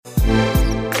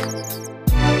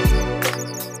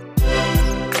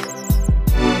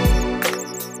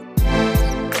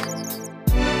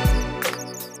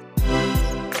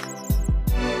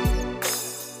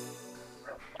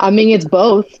mean, it's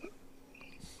both.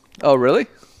 Oh, really?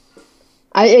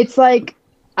 It's like,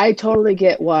 I totally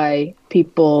get why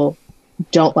people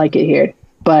don't like it here,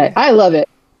 but I love it,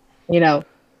 you know.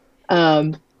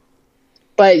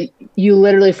 But you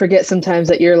literally forget sometimes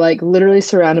that you're like literally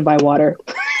surrounded by water.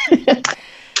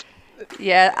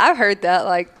 Yeah, I've heard that.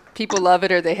 Like, people love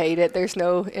it or they hate it. There's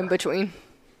no in between.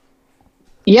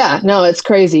 Yeah, no, it's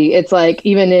crazy. It's like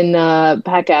even in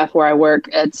PACAF where I work,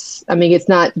 it's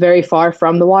not very far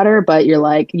from the water, but you're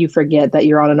like, you forget that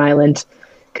you're on an island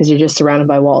because you're just surrounded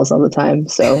by walls all the time.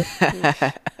 So,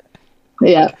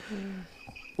 yeah.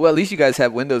 Well, at least you guys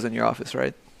have windows in your office,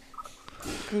 right?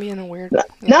 I'm being a weird.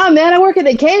 No, man, I work in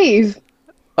a cave.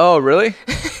 Oh, really?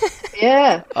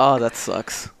 Yeah. Oh, that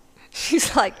sucks.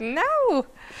 She's like, no.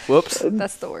 Whoops.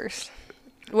 That's the worst.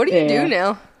 What do you do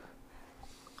now?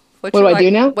 What do I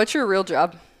do now? What's your real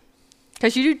job?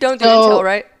 Because you don't do intel,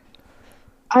 right?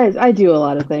 I do a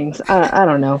lot of things. I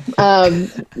don't know.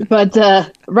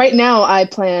 But right now I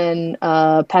plan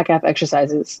PACAF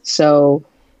exercises. So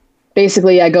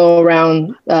basically I go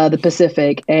around the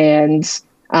Pacific and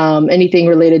anything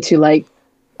related to like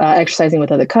exercising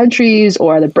with other countries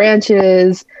or other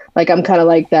branches. Like I'm kind of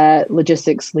like that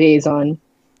logistics liaison.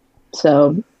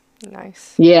 So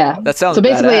nice. Yeah. That sounds so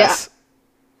basically badass.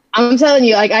 I'm telling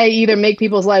you, like I either make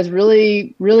people's lives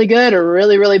really, really good or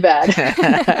really, really bad.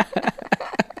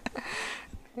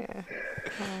 Yeah.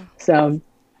 So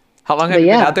how long have you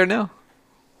been out there now?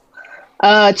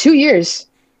 2 years.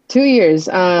 2 years.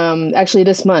 Actually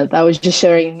this month I was just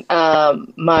sharing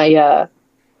my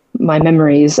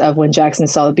memories of when Jackson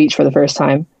saw the beach for the first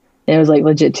time. And it was like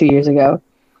legit 2 years ago.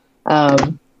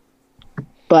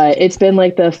 But it's been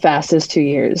like the fastest 2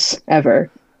 years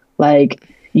ever. Like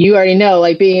you already know,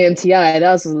 like being in MTI, that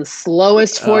was the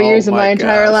slowest 4 years of my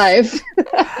entire life.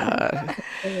 I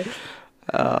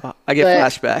get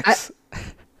flashbacks.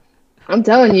 I'm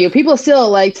telling you, people still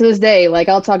like to this day, like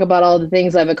I'll talk about all the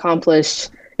things I've accomplished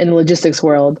in the logistics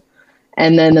world.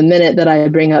 And then the minute that I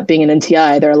bring up being an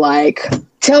MTI, they're like,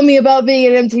 tell me about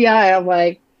being an MTI. I'm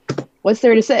like, what's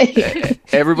there to say?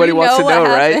 Everybody wants to know,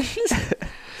 right?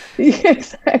 Yeah,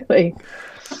 exactly.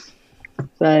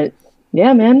 But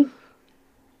yeah, man.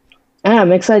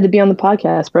 I'm excited to be on the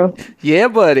podcast, bro. Yeah,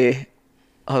 buddy.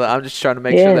 Hold on, I'm just trying to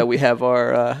make sure that we have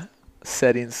our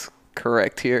settings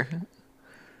correct here.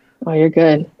 Oh, you're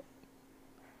good.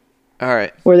 All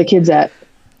right. Where are the kids at?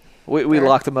 We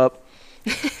locked them up.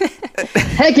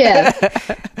 Heck yeah.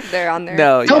 They're on there.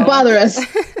 No, don't bother us.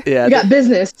 Yeah, we got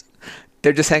business.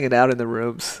 They're just hanging out in the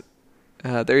rooms.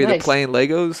 They're either playing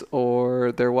Legos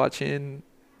or they're watching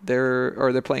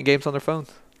they're playing games on their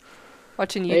phones.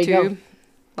 Watching YouTube.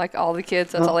 Like all the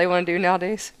kids, that's all they want to do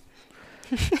nowadays.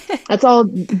 That's all.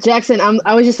 Jackson,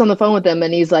 I was just on the phone with him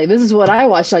and he's like, this is what I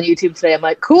watched on YouTube today. I'm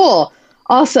like, cool.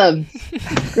 Awesome.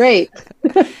 Great.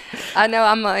 I know.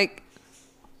 I'm like,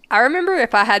 I remember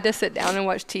if I had to sit down and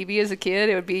watch TV as a kid,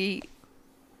 it would be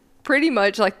pretty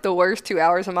much like the worst 2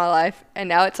 hours of my life. And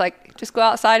now it's like, just go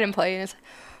outside and play. And it's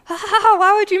like,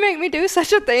 why would you make me do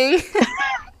such a thing?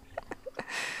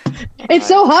 It's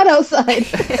so hot outside.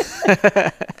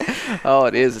 Oh,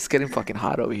 it is. It's getting fucking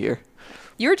hot over here.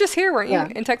 You were just here, weren't you,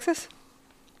 in Texas?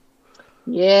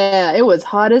 Yeah, it was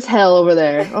hot as hell over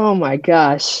there. Oh my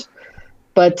gosh.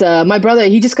 But my brother,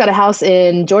 he just got a house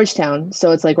in Georgetown,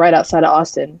 so it's like right outside of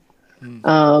Austin.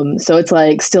 So it's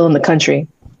like still in the country.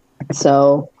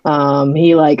 So I'm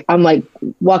like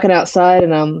walking outside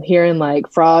and I'm hearing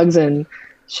like frogs and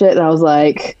shit, and I was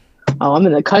like, oh, I'm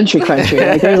in the country. Like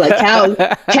there's like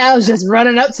cows just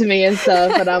running up to me and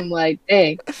stuff, and I'm like,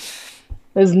 dang,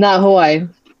 this is not Hawaii.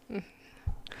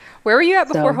 Where were you at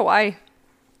before Hawaii?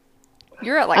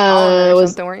 You were at like Holland or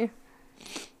something, weren't you?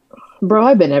 Bro,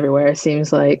 I've been everywhere, it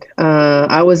seems like.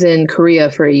 I was in Korea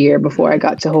for a year before I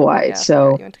got to Hawaii. Yeah,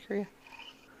 so you went to Korea.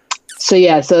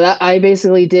 So that I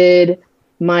basically did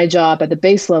my job at the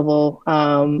base level.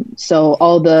 So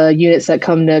all the units that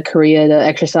come to Korea to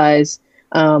exercise,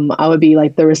 I would be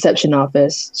like the reception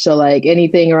office. So like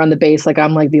anything around the base, like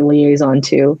I'm like the liaison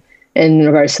to in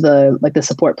regards to the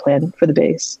support plan for the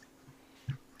base.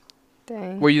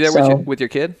 Dang. Were you there with your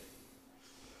kid?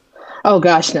 Oh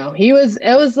gosh, no. It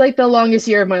was like the longest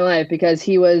year of my life because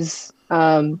he was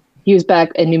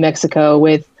back in New Mexico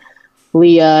with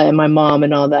Leah and my mom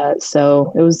and all that.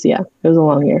 So it was a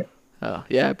long year. Oh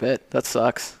yeah, I bet. That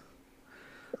sucks.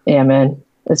 Yeah, man.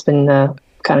 It's been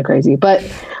kind of crazy. But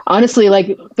honestly,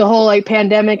 like the whole like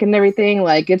pandemic and everything,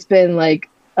 like it's been like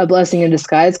a blessing in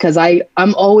disguise because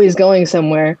I'm always going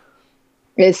somewhere,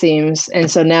 it seems. And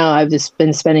so now I've just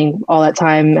been spending all that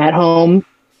time at home.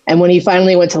 And when he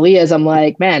finally went to Leah's, I'm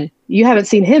like, man, you haven't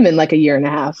seen him in like a year and a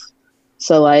half.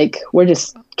 So like we're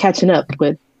just catching up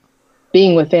with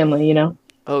being with family, you know?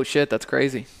 Oh shit, that's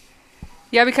crazy.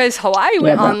 Yeah, because Hawaii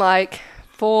went on like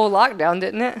full lockdown,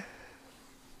 didn't it?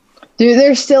 Dude,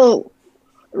 they're still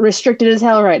restricted as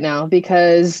hell right now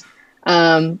because,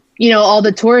 you know, all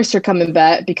the tourists are coming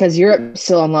back because Europe's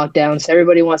still on lockdown. So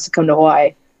everybody wants to come to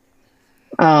Hawaii.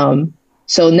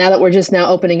 So now that we're just now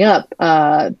opening up,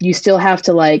 you still have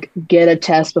to like get a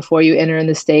test before you enter in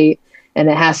the state. And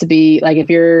it has to be like, if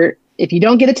you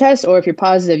don't get a test or if you're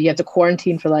positive, you have to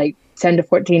quarantine for like 10 to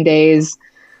 14 days.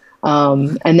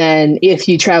 And then if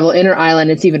you travel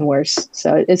inter-island, it's even worse.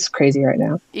 So it's crazy right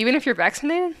now. Even if you're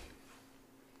vaccinated?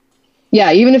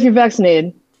 Yeah, even if you're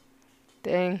vaccinated.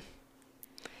 Dang.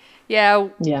 Yeah.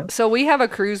 Yeah. So we have a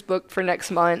cruise booked for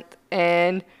next month,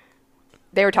 and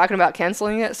they were talking about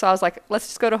canceling it. So I was like, let's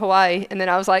just go to Hawaii. And then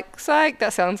I was like, psych,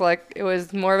 that sounds like it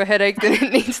was more of a headache than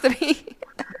it needs to be.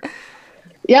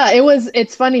 Yeah,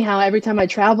 it's funny how every time I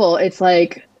travel, it's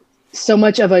like so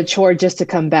much of a chore just to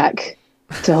come back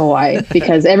to Hawaii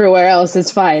because everywhere else is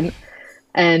fine.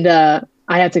 And I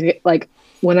had to get, like,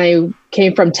 when I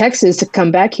came from Texas to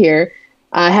come back here,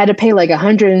 I had to pay like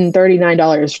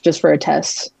 $139 just for a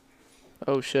test.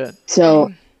 Oh shit.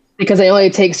 So because I only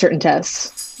take certain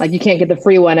tests, like you can't get the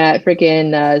free one at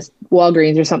freaking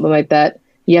Walgreens or something like that.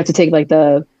 You have to take like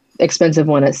the expensive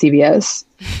one at CVS.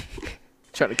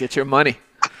 Trying to get your money.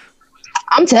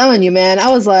 I'm telling you, man, I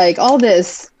was like, all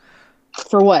this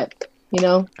for what? You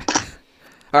know?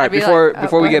 All right,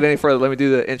 before we get any further, let me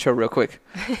do the intro real quick.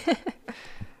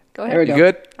 Go ahead. There we go. You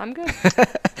good? I'm good.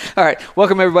 All right.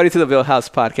 Welcome, everybody, to the Vill House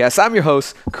Podcast. I'm your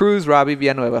host, Cruz Robbie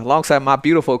Villanueva, alongside my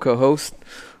beautiful co-host,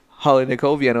 Holly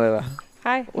Nicole Villanueva.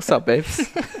 Hi. What's up, babes?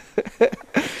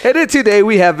 And then today,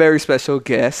 we have very special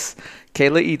guest,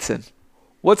 Kayla Eidson.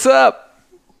 What's up?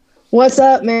 What's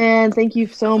up, man? Thank you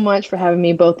so much for having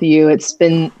me, both of you. It's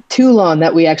been too long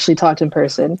that we actually talked in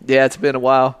person. Yeah, it's been a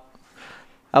while.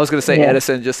 I was going to say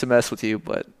Edison just to mess with you,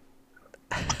 but...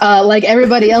 like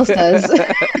everybody else does.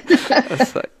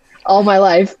 like, all my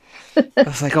life. I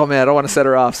was like, oh, man, I don't want to set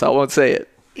her off, so I won't say it.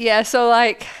 Yeah, so,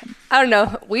 like, I don't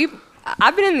know.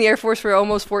 I've been in the Air Force for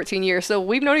almost 14 years, so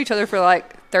we've known each other for,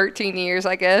 like, 13 years,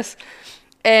 I guess.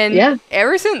 And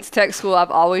ever since tech school,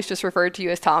 I've always just referred to you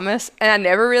as Thomas, and I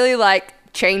never really, like,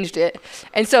 changed it.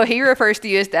 And so he refers to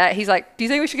you as that. He's like, do you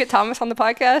think we should get Thomas on the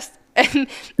podcast?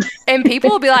 And people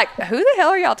will be like, who the hell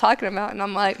are y'all talking about? And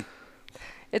I'm like,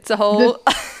 it's a whole...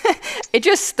 it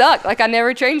just stuck. Like, I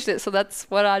never changed it, so that's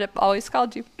what I'd always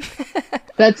called you.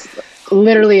 That's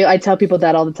literally, I tell people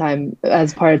that all the time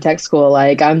as part of tech school.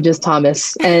 Like, I'm just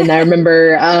Thomas. And I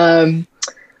remember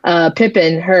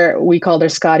Pippin, we called her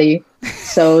Scotty.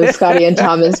 So Scotty and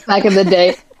Thomas back in the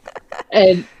day.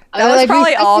 And that was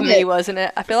probably all me, wasn't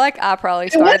it? I feel like I probably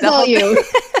started the whole you.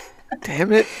 thing.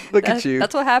 Damn it. Look at you.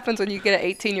 That's what happens when you get an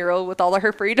 18-year-old with all of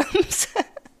her freedoms.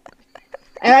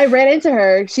 And I ran into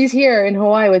her. She's here in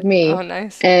Hawaii with me. Oh,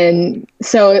 nice. And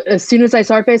so as soon as I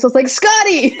saw her face, I was like,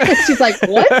 Scotty! She's like,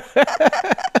 what?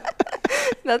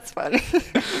 That's funny.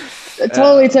 It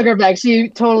totally took her back. She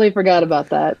totally forgot about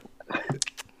that.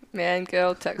 Man, good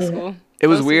old tech school. It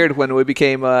was weird when we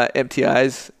became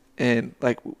MTIs and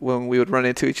like when we would run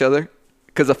into each other.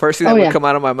 Because the first thing that would come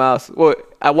out of my mouth, well,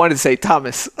 I wanted to say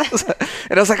Thomas.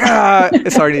 And I was like,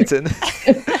 it's Arnington.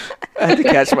 I had to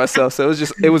catch myself. So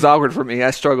it was awkward for me.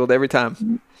 I struggled every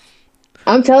time.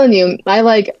 I'm telling you,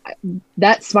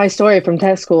 that's my story from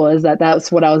tech school is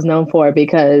that's what I was known for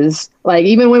because like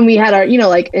even when we had our, you know,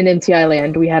 like in MTI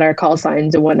land, we had our call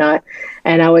signs and whatnot.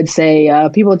 And I would say,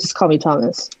 people just call me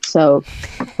Thomas. So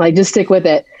like, just stick with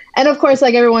it. And of course,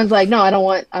 like everyone's like, no, I don't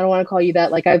want to call you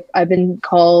that. Like I've been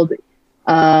called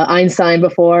Einstein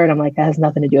before. And I'm like, that has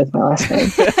nothing to do with my last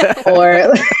name.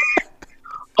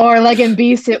 Or like in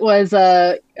Beast, it was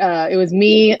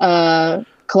me,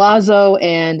 Colazo,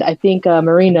 and I think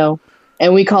Marino,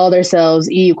 and we called ourselves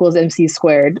E = MC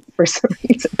squared for some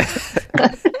reason.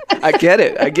 I get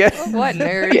it. What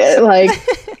nerds? Yeah, like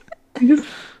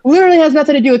literally has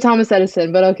nothing to do with Thomas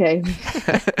Edison, but okay.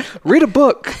 Read a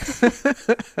book.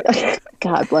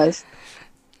 God bless.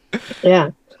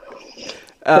 Yeah.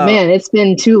 But man, it's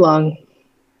been too long.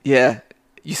 Yeah.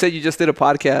 You said you just did a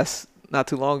podcast not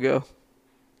too long ago.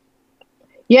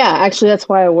 Yeah, actually, that's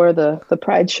why I wore the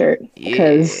Pride shirt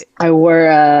because I wore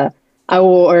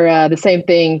the same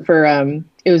thing for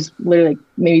it was literally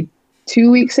maybe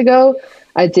 2 weeks ago.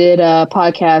 I did a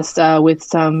podcast with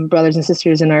some brothers and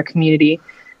sisters in our community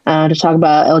to talk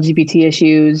about LGBT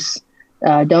issues,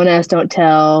 don't ask, don't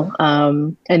tell,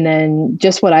 and then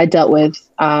just what I dealt with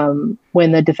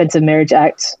when the Defensive Marriage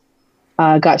Act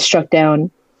got struck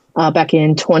down back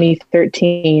in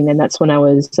 2013, and that's when I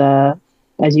was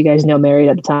as you guys know, married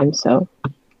at the time. So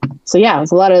yeah, it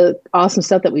was a lot of awesome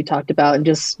stuff that we talked about, and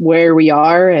just where we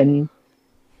are and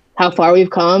how far we've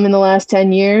come in the last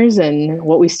 10 years and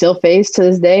what we still face to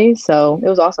this day. So it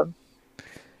was awesome.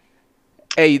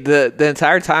 Hey, the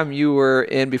entire time you were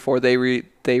in before they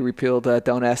repealed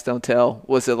Don't Ask, Don't Tell,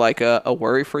 was it like a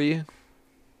worry for you?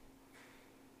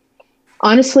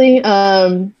 Honestly,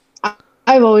 I've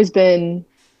always been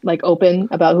like open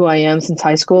about who I am since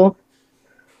high school.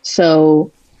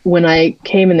 So when I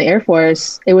came in the Air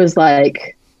Force, it was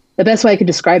like the best way I could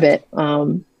describe it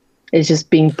is just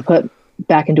being put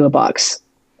back into a box,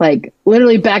 like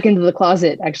literally back into the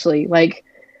closet. Actually, like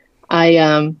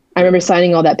I remember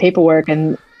signing all that paperwork,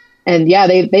 and yeah,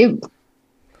 they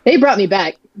brought me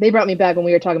back. They brought me back when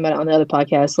we were talking about it on the other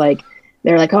podcast. Like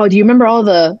they're like, oh, do you remember all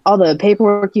the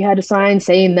paperwork you had to sign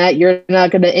saying that you're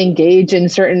not going to engage in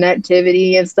certain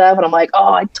activity and stuff? And I'm like,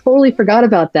 oh, I totally forgot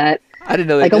about that. I didn't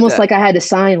know like almost that. Like I had to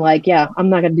sign like, yeah, I'm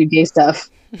not going to do gay stuff.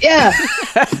 Yeah.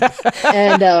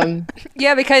 And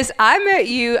yeah, because I met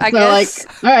you, I guess.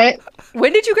 Like, all right.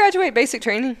 When did you graduate basic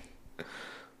training?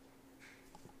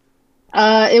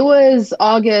 It was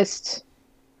August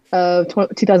of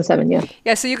 2007. Yeah.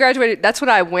 Yeah. So you graduated. That's when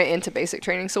I went into basic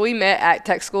training. So we met at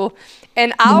tech school,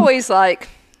 and I always like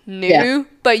knew,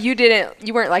 but you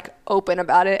weren't like open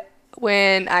about it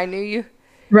when I knew you.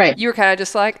 Right. You were kind of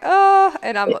just like, oh,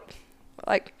 and I'm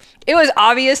like, it was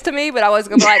obvious to me, but I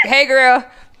wasn't gonna be like, hey girl,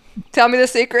 tell me the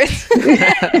secret.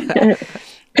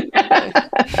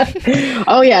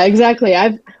 Oh yeah, exactly.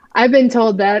 I've been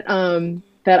told that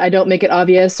that I don't make it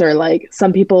obvious, or like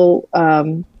some people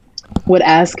would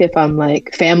ask if I'm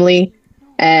like family,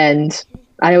 and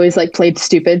I always like played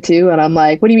stupid too, and I'm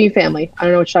like, what do you mean family? I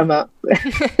don't know what you're talking about.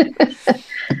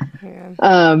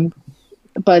 Yeah.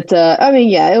 But I mean,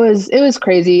 yeah, it was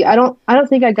crazy. I don't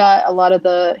think I got a lot of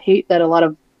the hate that a lot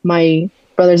of my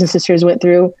brothers and sisters went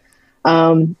through.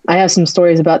 I have some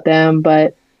stories about them,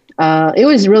 but it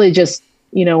was really just,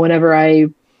 whenever I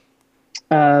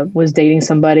was dating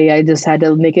somebody, I just had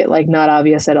to make it like not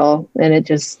obvious at all, and it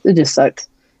just sucked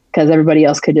because everybody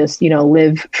else could just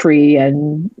live free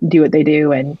and do what they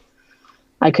do, and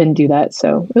I couldn't do that,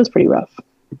 so it was pretty rough.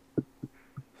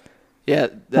 Yeah,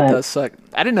 that does suck.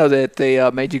 I didn't know that they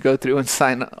made you go through and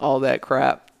sign all that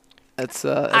crap. That's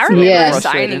I remember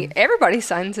signing. Everybody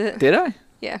signs it. Did I?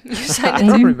 Yeah, you signed it. I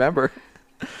don't remember.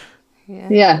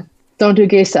 Yeah, don't do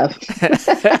gay stuff.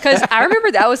 Because I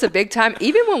remember that was a big time.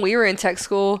 Even when we were in tech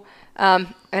school, and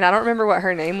I don't remember what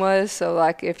her name was. So,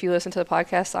 like, if you listen to the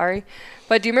podcast, sorry.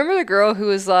 But do you remember the girl who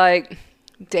was like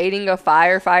dating a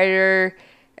firefighter?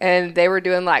 And they were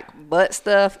doing like butt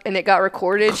stuff, and it got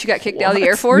recorded. She got kicked out of the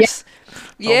Air Force.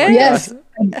 Yeah. Yes.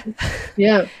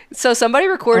 Yeah. So somebody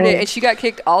recorded it, and she got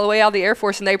kicked all the way out of the Air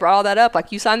Force, and they brought all that up.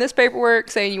 Like, you signed this paperwork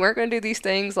saying you weren't going to do these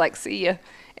things. Like, see ya.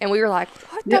 And we were like,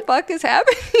 what the fuck is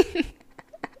happening?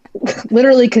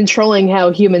 Literally controlling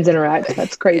how humans interact.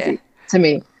 That's crazy to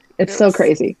me. It's so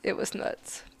crazy. It was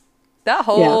nuts. That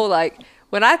whole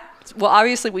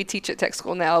obviously we teach at tech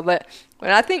school now, but when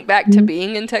I think back to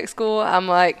being in tech school, I'm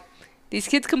like, these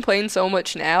kids complain so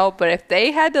much now, but if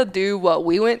they had to do what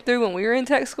we went through when we were in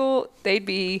tech school,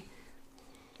 we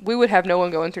would have no one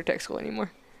going through tech school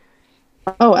anymore.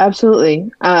 Oh,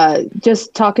 absolutely.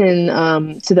 Just talking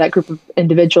to that group of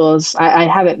individuals, I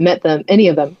haven't met any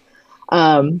of them.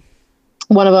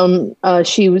 One of them,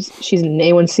 she's an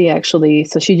A1C actually,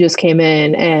 so she just came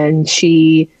in and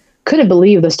she couldn't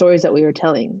believe the stories that we were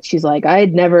telling. She's like, I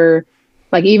had never,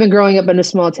 like, even growing up in a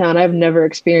small town, I've never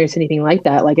experienced anything like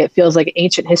that. Like, it feels like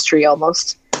ancient history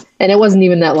almost. And it wasn't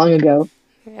even that long ago.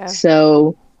 Yeah.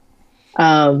 So,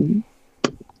 I'm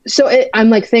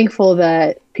like thankful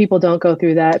that people don't go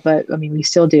through that, but I mean, we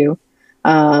still do.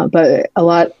 But a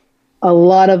lot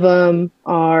of them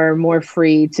are more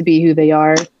free to be who they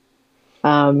are.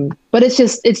 But it's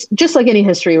just like any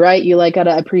history, right? You like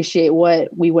gotta appreciate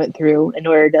what we went through in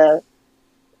order to,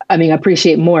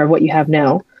 appreciate more of what you have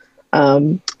now.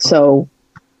 So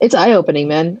it's eye-opening,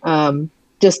 man.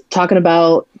 Just talking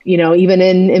about, even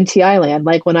in MTI land,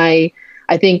 like when I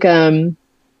think,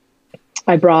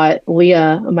 I brought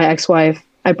Leah, my ex-wife,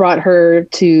 I brought her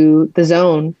to the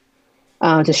zone,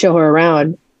 to show her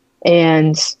around,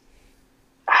 and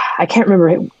I can't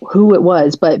remember who it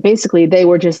was, but basically they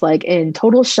were just like in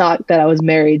total shock that I was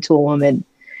married to a woman.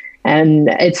 And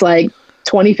it's like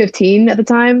 2015 at the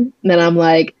time. And then I'm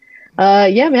like,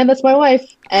 yeah, man, that's my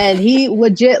wife. And he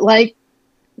legit, like,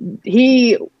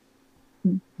 he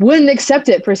wouldn't accept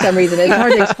it for some reason. It's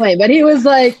hard to explain, but he was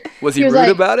like, was he rude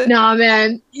about it? Nah,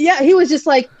 man. Yeah. He was just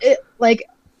like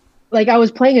I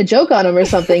was playing a joke on him or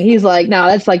something. He's like, no,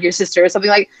 that's like your sister or something.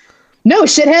 Like no,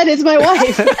 shithead, it's my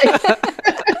wife.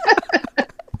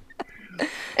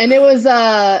 And it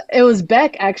was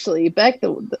Beck, actually. Beck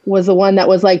was the one that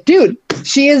was like, dude,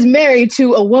 she is married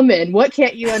to a woman. What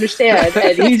can't you understand?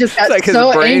 And he just got like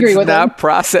so angry with not him.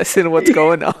 Processing what's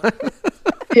going on.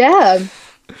 Yeah.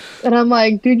 And I'm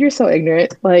like, dude, you're so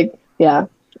ignorant. Like, yeah,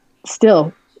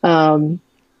 still. I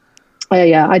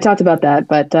talked about that,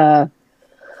 but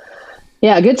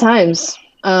yeah, good times.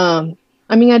 I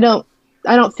mean, I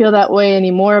don't feel that way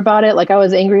anymore about it. Like, I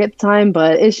was angry at the time,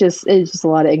 but it's just a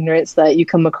lot of ignorance that you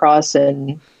come across,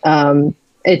 and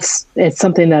it's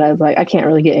something that I was like, I can't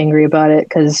really get angry about it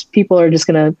because people are just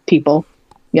gonna people.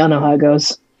 Y'all know how it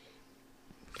goes.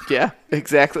 Yeah,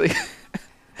 exactly.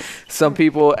 Some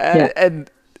people, and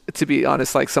to be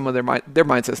honest, like some of their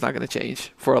mindset's not going to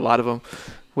change for a lot of them,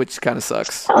 which kind of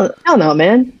sucks. I don't know,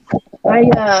 man.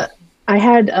 I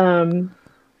had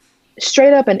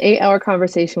straight up an 8-hour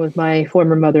conversation with my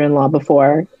former mother-in-law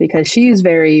before because she's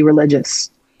very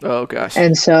religious. Oh gosh.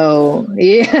 And so,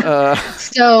 yeah.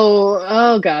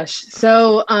 Oh gosh.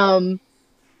 So,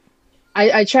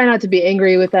 I try not to be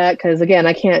angry with that because, again,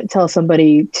 I can't tell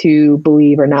somebody to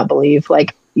believe or not believe.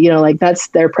 Like, you know, like that's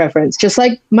their preference, just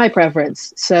like my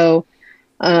preference. So,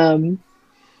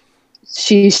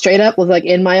 she straight up was like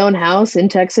in my own house in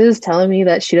Texas telling me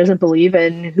that she doesn't believe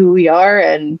in who we are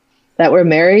and that we're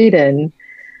married. And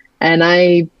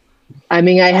I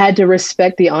mean, I had to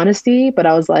respect the honesty, but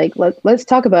I was like, let's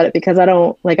talk about it because I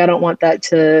don't want that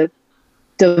to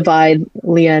divide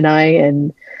Leah and I.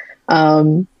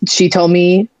 And she told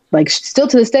me, like, still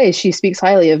to this day, she speaks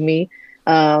highly of me,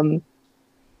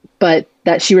 but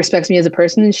that she respects me as a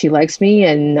person and she likes me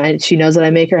and she knows that I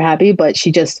make her happy, but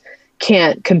she just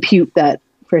can't compute that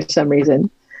for some reason.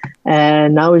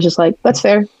 And I was just like, that's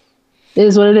fair. It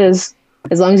is what it is.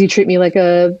 As long as you treat me like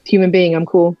a human being, I'm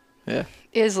cool. Yeah.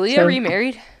 Is Leah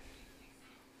remarried?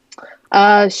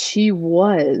 She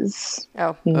was.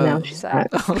 Oh, no, she's not.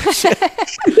 Oh, shit.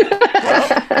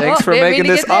 Thanks for making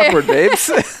this awkward,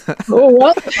 babes.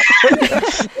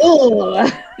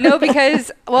 No,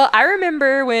 because, well, I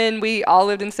remember when we all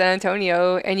lived in San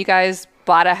Antonio and you guys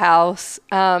bought a house.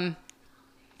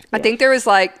 I think there was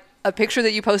like a picture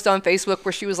that you posted on Facebook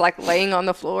where she was like laying on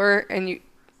the floor, and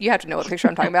you have to know what picture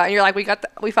I'm talking about. And you're like, we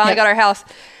finally got our house.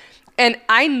 And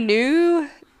I knew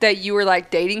that you were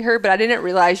like dating her, but I didn't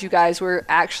realize you guys were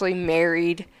actually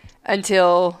married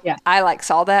until I like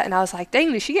saw that. And I was like,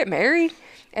 dang, did she get married?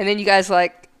 And then you guys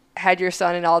like had your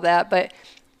son and all that. But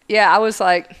yeah, I was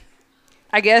like,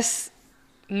 I guess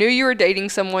knew you were dating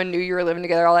someone, knew you were living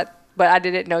together, all that, but I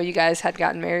didn't know you guys had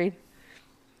gotten married.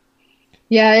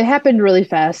 Yeah, it happened really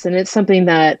fast. And it's something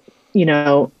that, you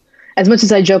know, as much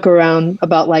as I joke around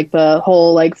about like the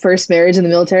whole like first marriage in the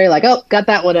military, like, oh, got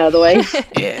that one out of the way.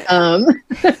 Yeah. I'm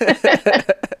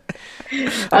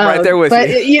right there with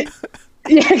you.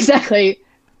 Yeah, exactly.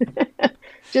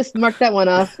 Just mark that one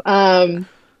off.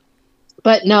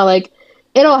 But no, like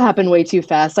it all happened way too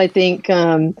fast. I think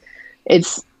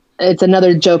it's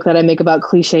another joke that I make about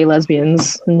cliche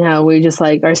lesbians and how we just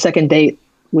like our second date,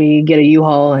 we get a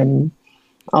U-Haul and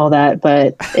all that.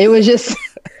 But it was just,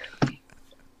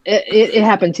 it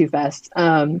happened too fast.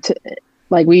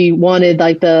 Like we wanted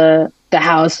like the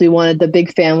house, we wanted the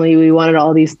big family, we wanted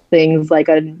all these things like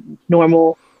a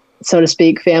normal, so to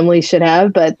speak, family should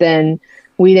have. But then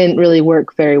we didn't really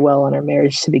work very well on our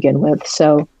marriage to begin with.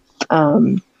 So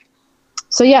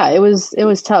yeah, it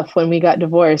was tough when we got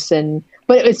divorced.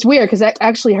 But it's weird because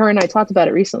actually her and I talked about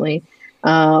it recently.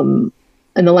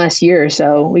 In the last year or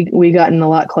so, we gotten a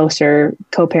lot closer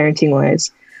co-parenting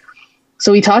wise.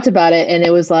 So we talked about it, and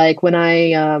it was like when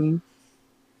I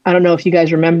don't know if you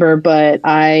guys remember, but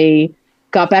I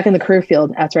got back in the career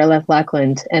field after I left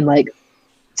Lackland, and like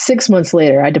 6 months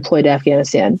later, I deployed to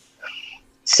Afghanistan.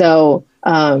 So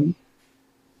I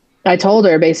told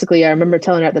her, basically, I remember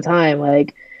telling her at the time,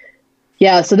 like,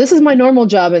 yeah, so this is my normal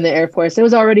job in the Air Force. It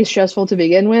was already stressful to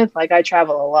begin with. Like, I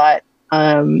travel a lot.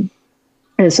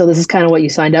 And so this is kind of what you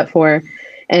signed up for.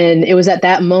 And it was at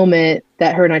that moment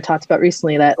that her and I talked about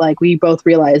recently that, like, we both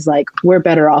realized, like, we're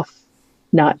better off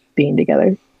not being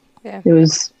together. Yeah. It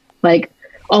was, like,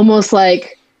 almost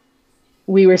like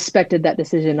we respected that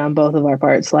decision on both of our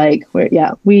parts. Like,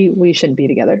 we shouldn't be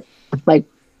together. Like,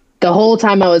 the whole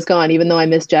time I was gone, even though I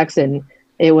missed Jackson,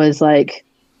 it was like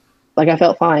I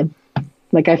felt fine.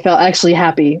 Like I felt actually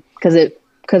happy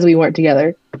because we weren't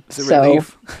together. It's a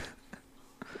relief.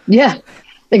 Yeah,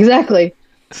 exactly.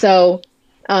 So,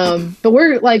 but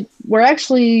we're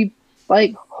actually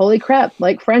like, holy crap,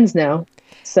 like friends now.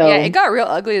 So yeah, it got real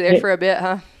ugly there for a bit,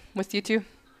 huh? With you two.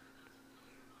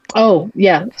 Oh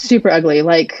yeah, super ugly.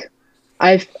 Like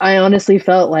I honestly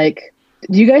felt like,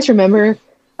 do you guys remember,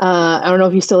 I don't know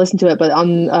if you still listen to it, but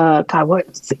on, God,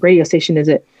 what radio station is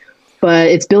it? But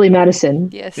it's Billy Madison.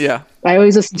 Yes. Yeah. I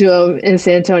always listen to him in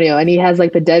San Antonio, and he has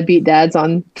like the deadbeat dads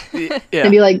on,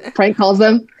 and he like prank calls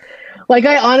them. Like,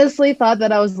 I honestly thought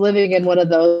that I was living in one of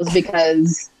those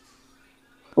because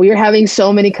we were having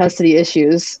so many custody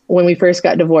issues when we first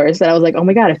got divorced that I was like, oh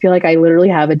my God, I feel like I literally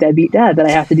have a deadbeat dad that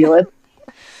I have to deal with.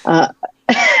 But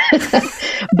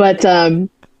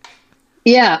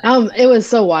it was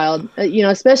so wild,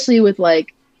 especially with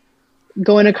like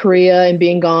going to Korea and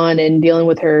being gone and dealing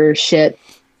with her shit.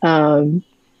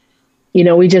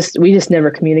 We just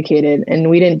never communicated, and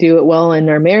we didn't do it well in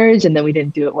our marriage, and then we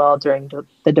didn't do it well during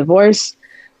the divorce.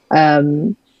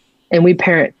 And we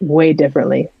parent way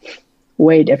differently.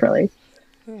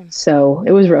 So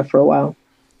it was rough for a while,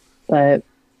 but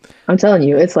I'm telling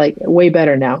you, it's like way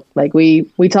better now. Like we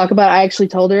talk about, I actually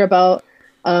told her about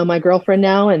my girlfriend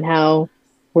now and how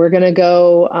we're going to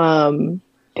go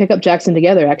pick up Jackson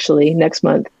together actually next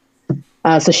month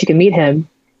so she can meet him.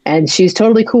 And she's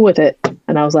totally cool with it.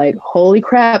 And I was like, holy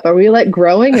crap, are we like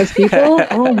growing as people?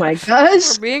 Oh my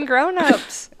gosh. We're being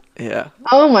grown-ups. Yeah.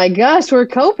 Oh my gosh, we're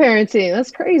co-parenting.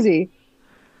 That's crazy.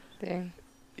 Dang.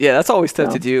 Yeah, that's always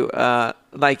tough to do.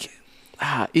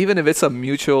 Even if it's a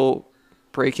mutual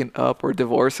breaking up or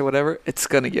divorce or whatever, it's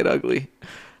going to get ugly.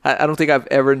 I don't think I've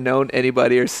ever known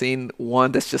anybody or seen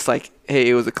one that's just like, hey,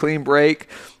 it was a clean break.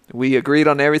 We agreed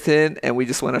on everything and we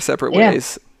just went our separate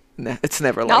ways. It's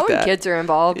never Not like that. Not when kids are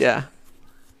involved. Yeah.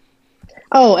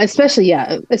 Oh, especially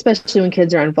when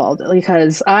kids are involved.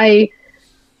 Because I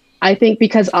think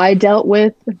because I dealt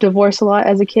with divorce a lot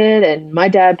as a kid and my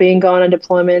dad being gone on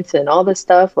deployments and all this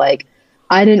stuff, like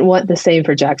I didn't want the same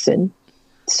for Jackson.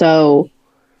 So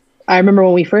I remember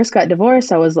when we first got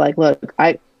divorced, I was like, look,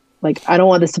 I don't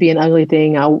want this to be an ugly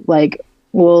thing.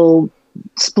 We'll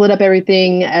split up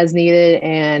everything as needed.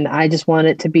 And I just want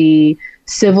it to be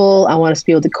civil. I want us to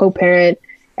be able to co-parent.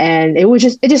 And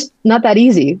it's just not that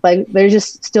easy. Like there's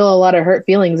just still a lot of hurt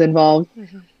feelings involved.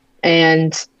 Mm-hmm.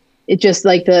 And it just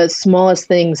like the smallest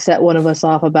things set one of us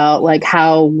off about like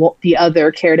how the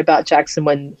other cared about Jackson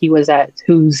when he was at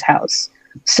whose house.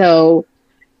 So,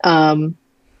 and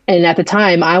at the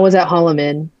time I was at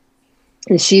Holloman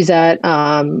and she's at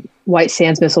White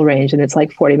Sands Missile Range, and it's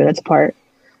like 40 minutes apart.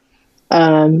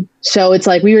 So it's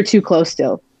like we were too close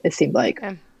still, it seemed like.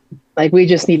 Okay. Like we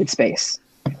just needed space.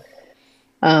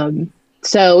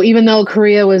 So even though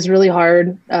Korea was really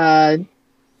hard,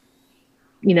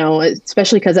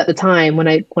 especially because at the time when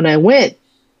I went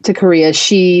to Korea,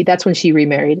 that's when she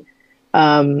remarried.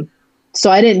 So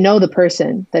I didn't know the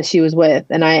person that she was with.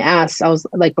 And I asked, I was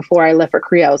like, before I left for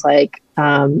Korea, I was like,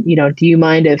 do you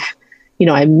mind if,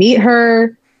 I meet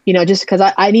her, just because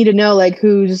I need to know like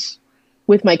who's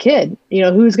with my kid,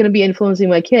 who's going to be influencing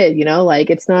my kid, like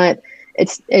it's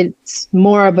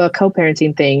more of a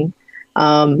co-parenting thing.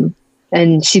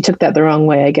 And she took that the wrong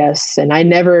way, I guess. And I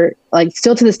never,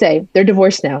 still to this day, they're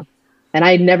divorced now. And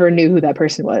I never knew who that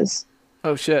person was.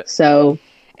 Oh, shit. So,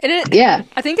 yeah.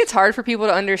 I think it's hard for people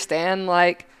to understand,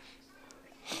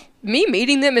 me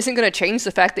meeting them isn't going to change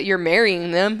the fact that you're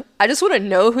marrying them. I just want to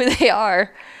know who they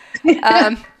are.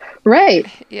 Right.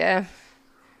 Yeah.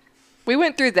 We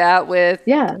went through that with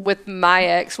my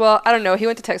ex. Well, I don't know. He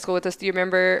went to tech school with us. Do you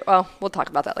remember? Well, we'll talk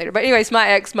about that later. But anyways, my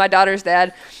ex, my daughter's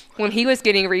dad, when he was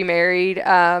getting remarried,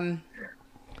 I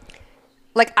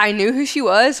knew who she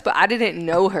was, but I didn't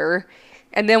know her.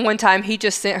 And then one time he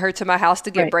just sent her to my house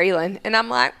to get Braylon. And I'm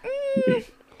like,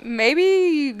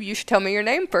 maybe you should tell me your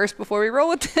name first before we roll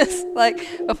with this.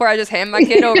 Before I just hand my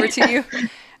kid over to you.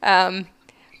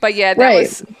 But yeah, that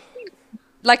was...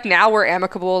 now we're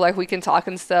amicable, we can talk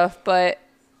and stuff, but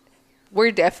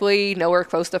we're definitely nowhere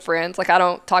close to friends. I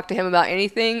don't talk to him about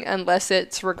anything unless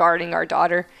it's regarding our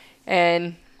daughter.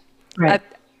 And I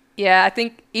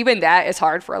think even that is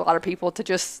hard for a lot of people to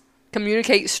just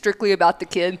communicate strictly about the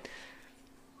kid.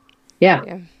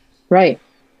 Yeah. Right.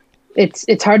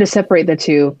 It's hard to separate the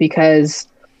two because,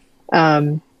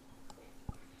 again,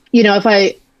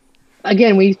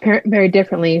 we parent very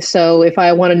differently. So if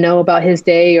I want to know about his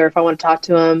day or if I want to talk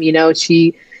to him,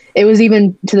 it was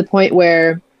even to the point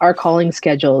where our calling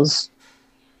schedules,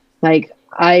 I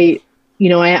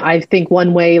think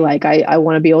one way, I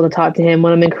want to be able to talk to him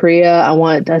when I'm in Korea. I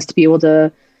want us to be able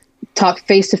to talk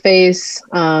face to face.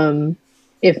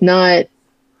 If not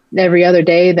every other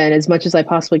day, then as much as I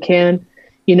possibly can,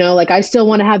 I still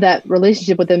want to have that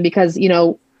relationship with him because,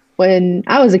 when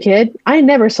I was a kid, I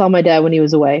never saw my dad when he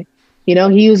was away.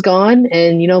 He was gone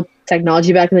and,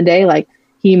 technology back in the day,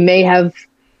 he may have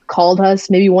called us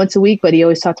maybe once a week, but he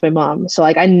always talked to my mom. So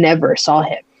I never saw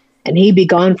him, and he'd be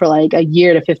gone for like a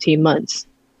year to 15 months.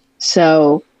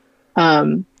 So,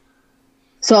 so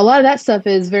a lot of that stuff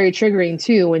is very triggering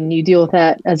too when you deal with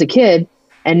that as a kid.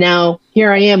 And now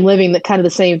here I am living the kind of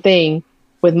the same thing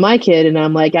with my kid. And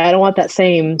I'm like, I don't want that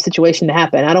same situation to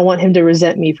happen. I don't want him to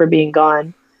resent me for being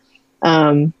gone.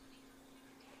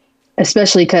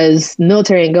 Especially because the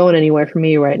military ain't going anywhere for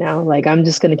me right now. Like, I'm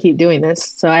just going to keep doing this.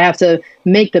 So I have to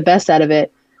make the best out of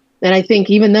it. And I think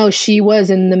even though she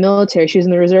was in the military, she was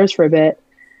in the reserves for a bit.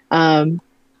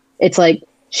 It's like,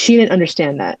 she didn't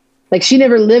understand that. Like, she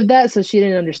never lived that, so she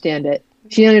didn't understand it.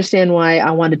 She didn't understand why I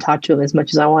wanted to talk to him as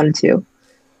much as I wanted to.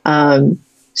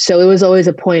 So it was always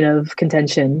a point of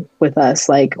contention with us.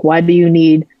 Like, why do you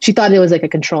need, she thought it was like a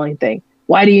controlling thing.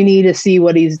 Why do you need to see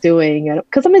what he's doing?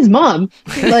 Because I'm his mom.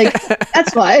 Like,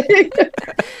 that's why.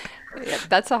 Yeah,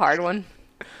 that's a hard one.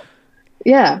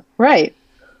 Yeah, right.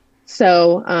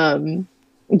 So,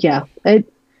 yeah.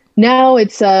 Now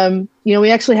it's,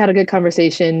 we actually had a good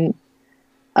conversation.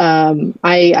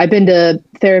 I've been to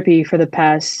therapy for the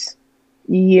past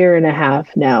year and a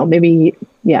half now, maybe,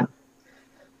 yeah,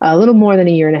 a little more than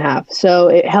a year and a half. So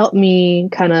it helped me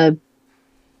kind of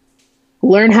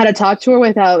learn how to talk to her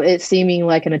without it seeming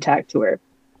like an attack to her,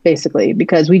 basically,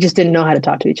 because we just didn't know how to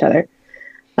talk to each other.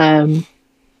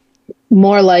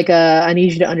 More like I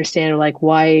need you to understand like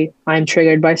why I'm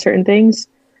triggered by certain things.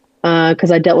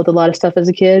 Cause I dealt with a lot of stuff as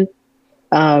a kid,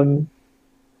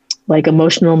 like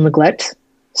emotional neglect.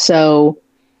 So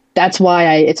that's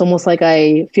why it's almost like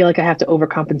I feel like I have to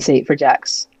overcompensate for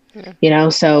Jax,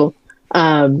 So,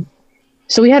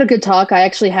 so we had a good talk. I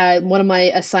actually had one of my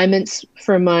assignments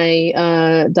for my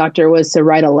doctor was to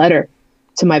write a letter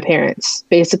to my parents,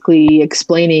 basically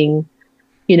explaining,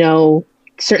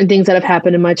 certain things that have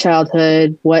happened in my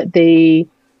childhood, what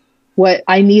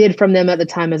I needed from them at the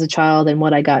time as a child and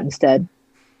what I got instead.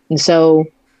 And so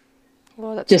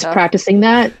just tough. Practicing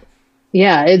that.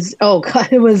 Yeah, it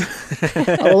was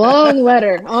a long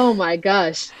letter. Oh my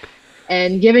gosh.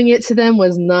 And giving it to them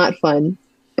was not fun,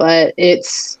 but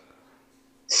it's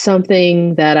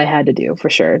something that I had to do for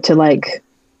sure to like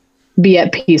be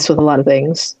at peace with a lot of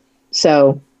things.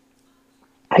 So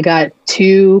I got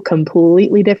 2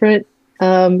 completely different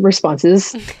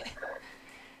responses.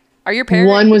 Are your parents?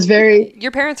 One was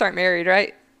your parents aren't married,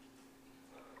 right?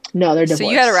 No, they're divorced. So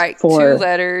you had to write 2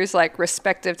 letters, like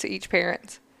respective to each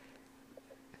parent.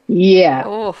 Yeah.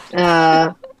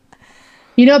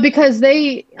 Because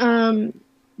they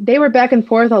were back and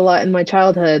forth a lot in my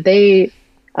childhood. They,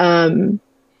 again,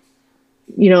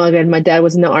 my dad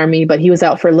was in the Army, but he was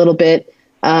out for a little bit.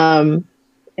 And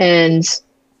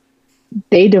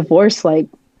they divorced like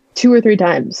 2 or 3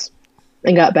 times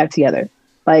and got back together.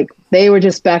 Like they were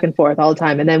just back and forth all the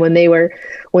time. And then when they were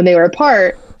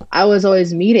apart, I was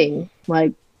always meeting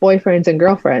like boyfriends and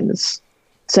girlfriends.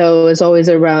 So it's always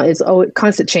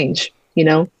constant change,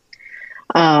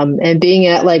 and being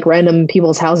at like random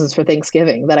people's houses for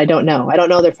Thanksgiving that I don't know. I don't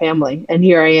know their family. And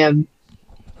here I am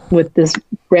with this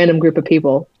random group of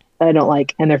people that I don't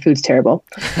like, and their food's terrible.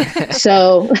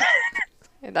 So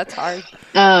yeah, that's hard.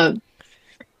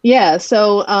 Yeah.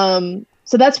 So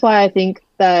that's why I think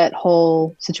that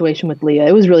whole situation with Leah,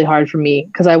 it was really hard for me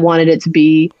because I wanted it to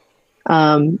be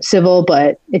civil,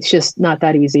 but it's just not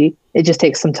that easy. It just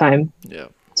takes some time. Yeah.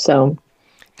 So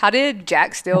how did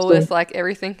Jack deal with like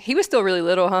everything? He was still really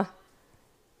little, huh?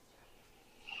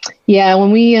 Yeah,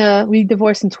 when we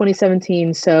divorced in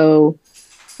 2017, so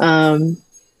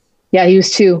yeah, he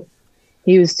was 2.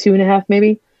 He was 2.5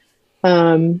 maybe.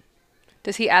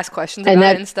 Does he ask questions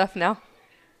about it and stuff now?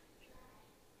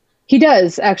 He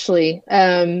does actually.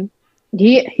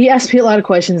 He asks me a lot of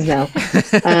questions now.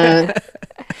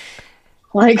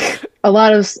 Like a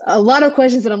lot of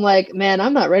questions that I'm like, man,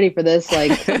 I'm not ready for this.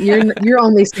 Like you're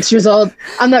only 6 years old.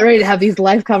 I'm not ready to have these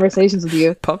life conversations with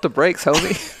you. Pump the brakes,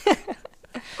 homie.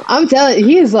 I'm telling you,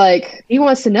 he's like, he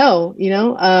wants to know,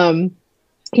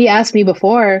 he asked me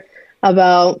before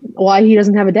about why he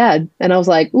doesn't have a dad. And I was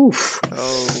like, oof,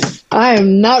 I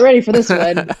am not ready for this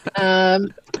one.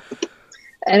 And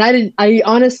I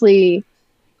honestly,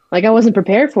 like, I wasn't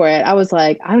prepared for it. I was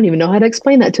like, I don't even know how to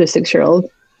explain that to a 6-year-old.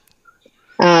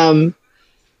 But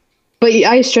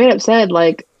I straight up said,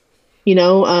 like,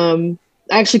 I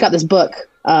actually got this book,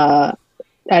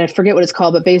 I forget what it's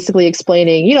called, but basically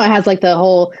explaining, it has like the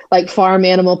whole like farm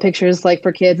animal pictures, like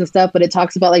for kids and stuff, but it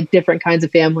talks about like different kinds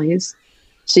of families.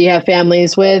 So you have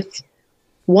families with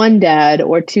 1 dad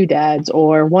or 2 dads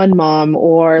or 1 mom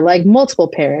or like multiple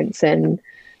parents. And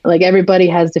like everybody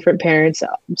has different parents.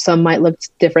 Some might look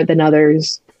different than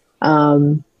others.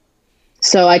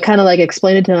 So I kind of like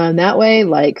explained it to them that way,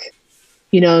 like,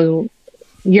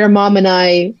 your mom and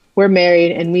I we're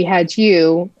married and we had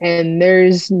you, and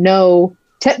there's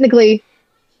technically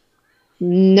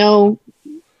no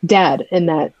dad in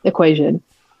that equation.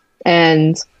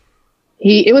 And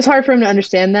it was hard for him to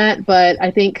understand that, but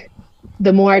I think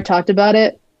the more I talked about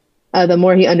it, the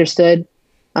more he understood.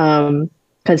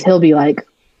 Cause he'll be like,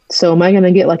 so am I going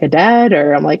to get like a dad?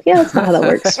 Or I'm like, yeah, that's not how that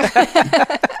works.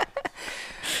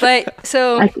 But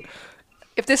so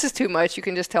if this is too much, you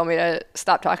can just tell me to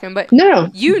stop talking, but no,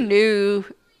 you knew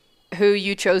who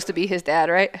you chose to be his dad,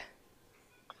 right?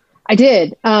 I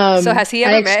did. So has he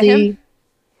ever met him?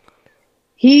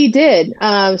 He did.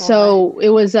 So it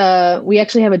was, we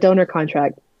actually have a donor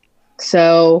contract.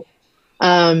 So,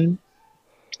 when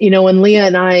Leah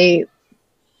and I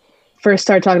first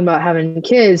started talking about having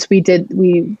kids,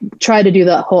 we tried to do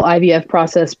the whole IVF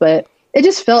process, but it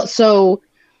just felt so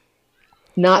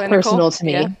not clinical, personal to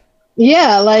me.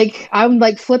 Yeah. Like I'm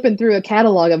like flipping through a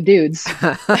catalog of dudes,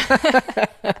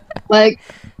 like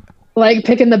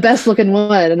picking the best looking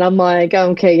one. And I'm like,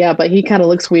 okay, yeah, but he kind of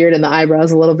looks weird in the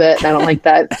eyebrows a little bit. And I don't like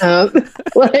that.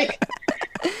 Like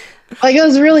it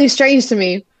was really strange to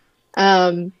me.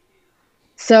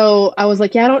 So I was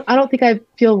like, yeah, I don't think I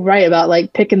feel right about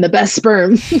like picking the best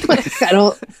sperm. Like, I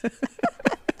don't.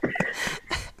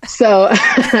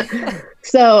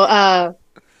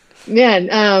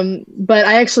 But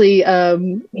I actually,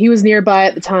 he was nearby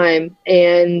at the time,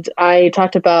 and I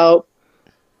talked about,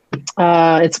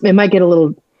 it might get a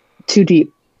little too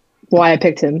deep why I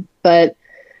picked him, but,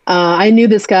 I knew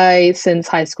this guy since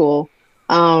high school.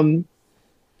 I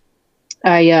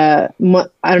don't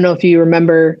know if you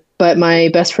remember, but my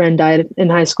best friend died in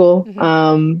high school.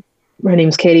 Mm-hmm. Her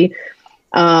name's Katie.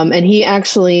 And he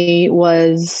actually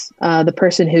was, the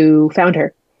person who found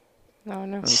her. Oh,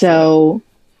 no. So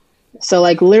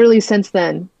like literally since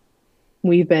then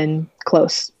we've been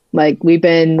close. Like we've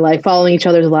been like following each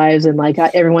other's lives, and like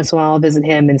every once in a while I'll visit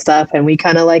him and stuff. And we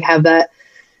kind of like have that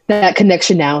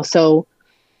connection now. So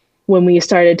when we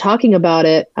started talking about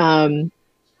it,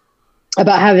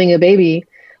 about having a baby,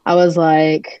 I was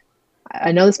like,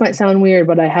 I know this might sound weird,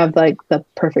 but I have like the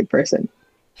perfect person.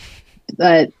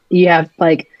 But you have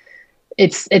like,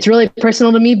 it's really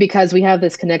personal to me because we have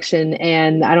this connection,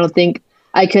 and I don't think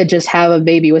I could just have a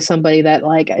baby with somebody that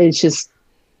like, it's just,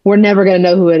 we're never going to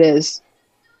know who it is,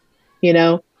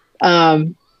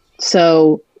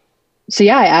 So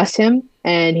yeah, I asked him,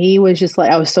 and he was just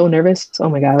like, I was so nervous. Oh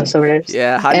my God, I was so nervous.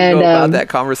 Yeah. How do you go about that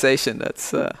conversation?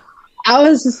 That's, I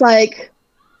was just like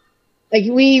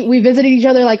we visited each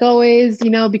other like always,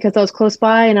 because I was close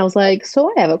by, and I was like,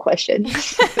 so I have a question.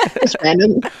 It's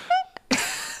random.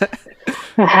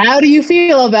 How do you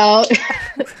feel about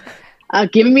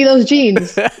giving me those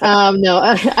genes? No,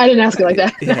 I didn't ask it like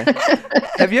that. Yeah.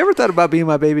 Have you ever thought about being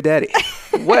my baby daddy?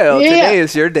 Well, today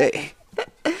is your day.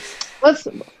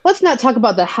 Let's not talk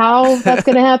about the how that's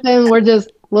going to happen.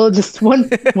 We'll just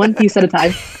one piece at a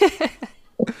time.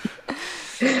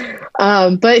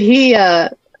 But he,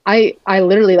 I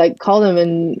literally like called him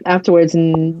and afterwards,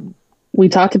 and we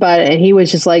talked about it, and he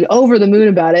was just like over the moon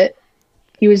about it.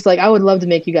 He was like, I would love to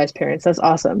make you guys parents. That's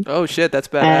awesome. Oh shit, that's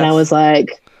badass. And I was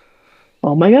like,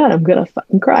 oh my God, I'm going to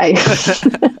fucking cry.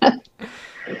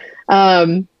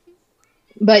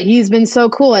 But he's been so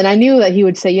cool. And I knew that he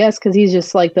would say yes, because he's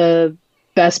just like the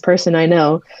best person I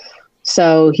know.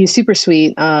 So he's super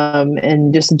sweet,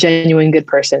 and just a genuine good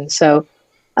person. So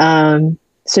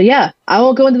yeah, I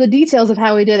won't go into the details of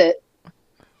how we did it,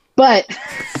 but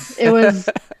it was,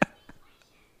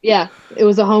 it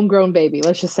was a homegrown baby.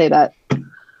 Let's just say that.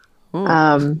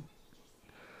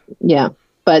 Yeah,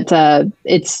 but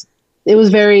it was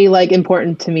very like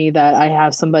important to me that I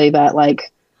have somebody that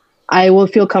like I will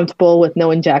feel comfortable with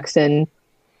knowing Jackson.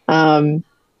 He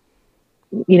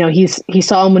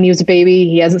saw him when he was a baby.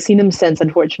 He hasn't seen him since,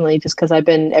 unfortunately, just because I've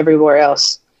been everywhere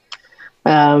else.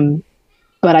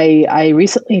 But I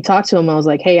recently talked to him. I was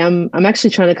like, hey, I'm actually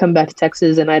trying to come back to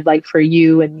Texas, and I'd like for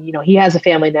you, and he has a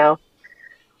family now.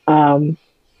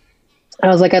 I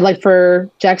was like, I'd like for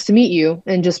Jax to meet you,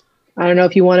 and just, I don't know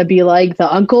if you want to be like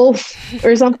the uncle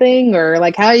or something, or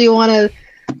like how you want to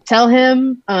tell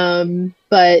him.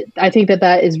 But I think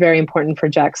that is very important for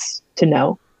Jax to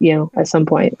know, at some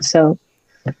point. So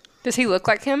does he look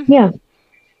like him? Yeah.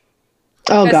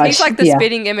 Oh gosh. He's like the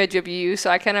spitting image of you,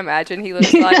 so I can imagine he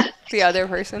looks like the other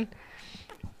person.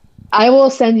 I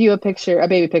will send you a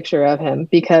baby picture of him,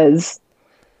 because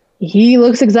he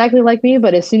looks exactly like me,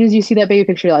 but as soon as you see that baby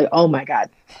picture, you're like, oh my God,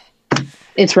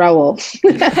 it's Raul.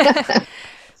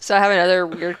 So I have another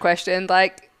weird question.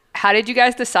 Like, how did you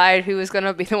guys decide who was going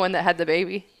to be the one that had the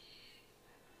baby?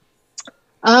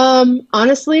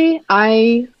 Honestly,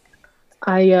 I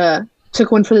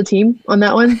took one for the team on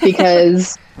that one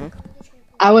because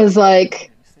I was like,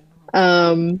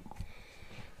 she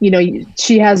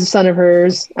has a son of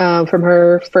hers from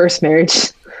her first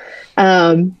marriage.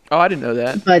 I didn't know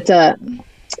that. But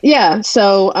yeah,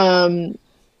 so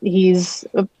he's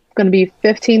going to be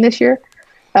 15 this year.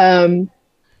 But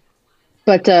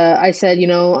I said,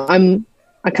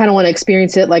 I kind of want to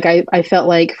experience it. Like I felt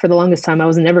like for the longest time I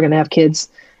was never going to have kids.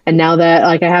 And now that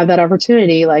like I have that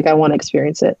opportunity, like I want to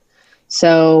experience it.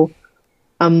 So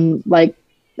like,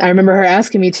 I remember her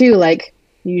asking me too, like,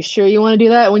 you sure you want to do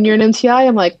that when you're an MTI?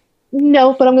 I'm like,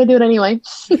 no, but I'm going to do it anyway.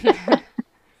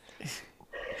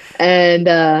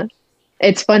 And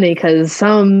it's funny because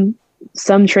some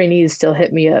trainees still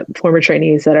hit me up, former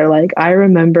trainees that are like, I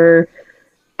remember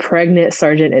pregnant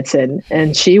Sergeant Eidson,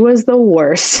 and she was the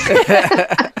worst.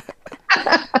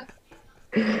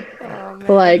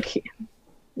 Like,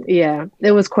 yeah,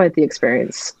 it was quite the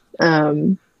experience.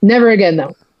 Never again,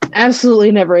 though.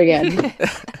 Absolutely never again.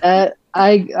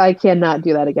 I cannot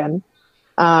do that again.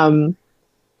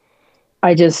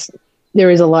 There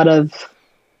was a lot of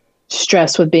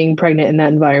stress with being pregnant in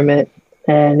that environment,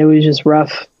 and it was just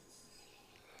rough.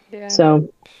 Yeah. So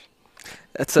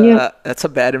that's a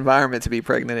bad environment to be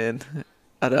pregnant in.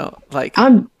 I don't like.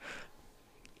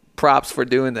 Props for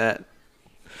doing that.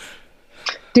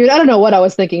 Dude, I don't know what I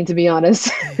was thinking, to be honest.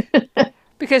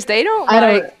 Because they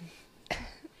don't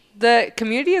the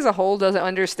community as a whole doesn't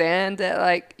understand that,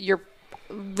 like, you're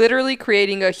literally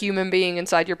creating a human being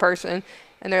inside your person.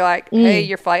 And they're like, hey,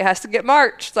 your flight has to get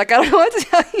marched. It's like, I don't know what to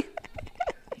tell you.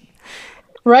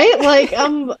 Right? Like,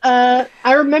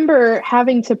 I remember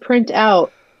having to print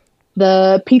out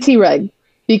the PT reg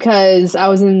because I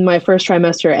was in my first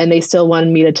trimester and they still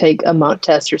wanted me to take a mock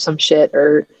test or some shit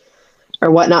or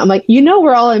whatnot. I'm like,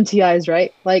 we're all MTIs,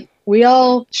 right? Like, we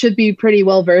all should be pretty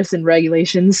well versed in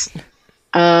regulations.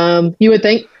 You would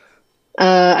think.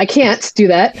 I can't do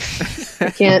that. I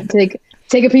can't take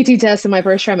a PT test in my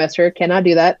first trimester. Cannot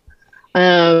do that.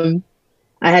 I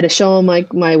had to show him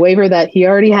like my waiver that he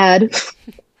already had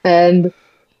and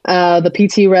the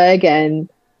PT reg, and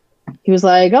he was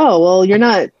like, oh, well, you're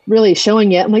not really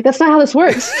showing yet. I'm like, that's not how this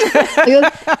works.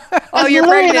 Oh, you're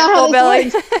pregnant, full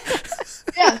belly.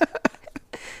 Yeah.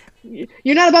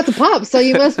 You're not about to pop, so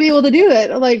you must be able to do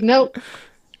it. I'm like, nope,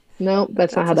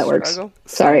 that's not how that works.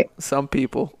 Sorry. Some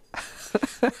people.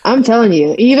 I'm telling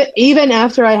you, even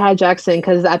after I had Jackson,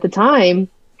 because at the time,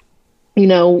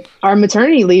 our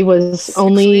maternity leave was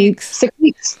only 6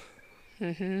 weeks.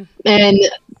 Mm-hmm. And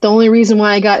the only reason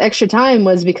why I got extra time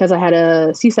was because I had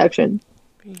a C-section.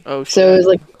 Oh, shit. So it was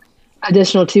like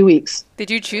additional 2 weeks.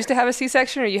 Did you choose to have a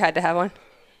C-section or you had to have one?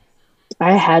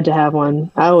 I had to have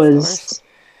one. I was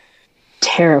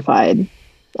terrified.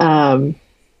 It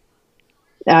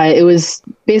was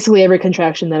basically every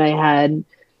contraction that I had,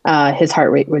 his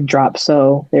heart rate would drop.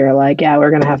 So they were like, yeah,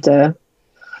 we're going to have to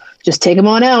just take him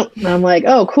on out. And I'm like,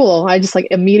 oh, cool. I just like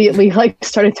immediately like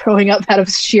started throwing up out of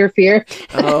sheer fear.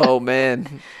 Oh, man.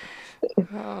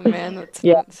 That's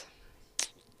yeah.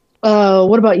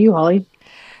 What about you, Holly?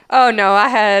 Oh, no, I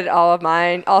had all of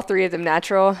mine, all three of them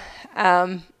natural.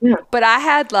 But I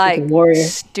had like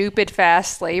stupid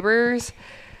fast labors.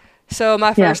 So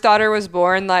my first daughter was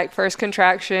born like first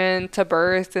contraction to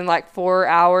birth in like 4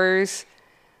 hours.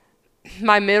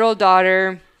 My middle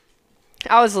daughter,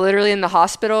 I was literally in the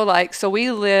hospital. Like, so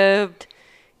we lived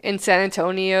in San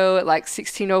Antonio at like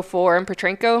 1604 in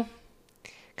Petrenko.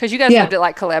 Because you guys lived at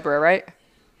like Culebra, right?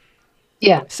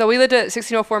 Yeah. So we lived at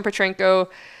 1604 in Petrenko.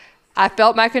 I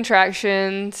felt my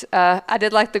contractions. I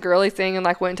did like the girly thing and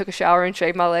like went and took a shower and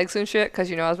shaved my legs and shit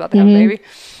because, I was about to have a baby.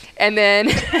 And then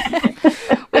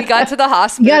we got to the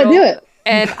hospital. You gotta do it.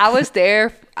 And I was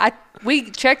there.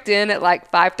 We checked in at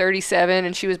like 5:37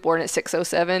 and she was born at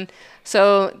 6:07.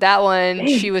 So that one,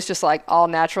 she was just like all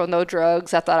natural, no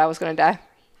drugs. I thought I was going to die.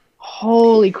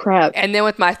 Holy crap. And then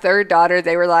with my third daughter,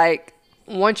 they were like,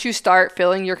 once you start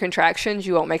feeling your contractions,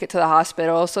 you won't make it to the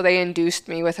hospital. So they induced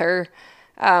me with her.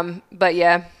 But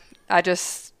yeah, I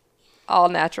just all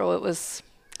natural.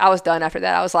 I was done after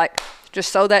that. I was like,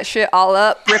 just sew that shit all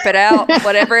up, rip it out,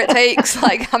 whatever it takes.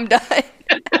 Like, I'm done.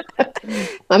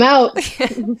 I'm out.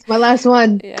 It's my last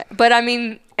one. Yeah. But I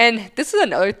mean, and this is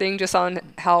another thing just on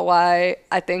why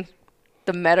I think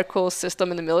the medical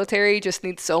system in the military just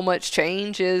needs so much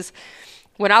change is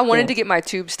when I wanted to get my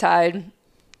tubes tied,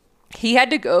 he had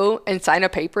to go and sign a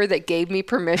paper that gave me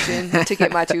permission to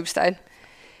get my tubes tied.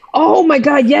 Oh my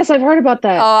God. Yes. I've heard about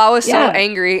that. Oh, I was so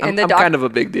angry. And I'm kind of a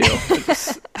big deal.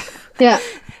 Yeah.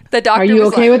 The doctor Are you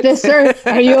okay with this, sir?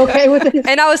 Are you okay with this?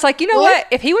 And I was like, you know what?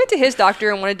 If he went to his doctor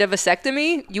and wanted a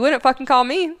vasectomy, you wouldn't fucking call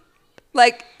me.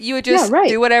 Like, you would just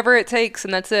do whatever it takes,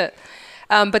 and that's it.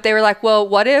 But they were like, well,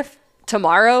 what if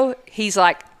tomorrow he's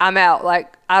like, I'm out.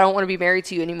 Like, I don't want to be married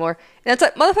to you anymore. And it's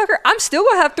like, motherfucker, I'm still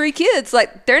going to have 3 kids.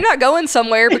 Like, they're not going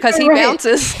somewhere because he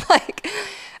bounces. Like,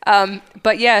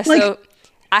 but yeah, so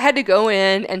I had to go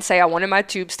in and say I wanted my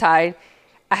tubes tied.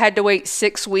 I had to wait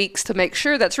 6 weeks to make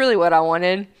sure that's really what I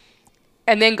wanted.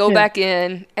 And then go back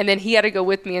in. And then he had to go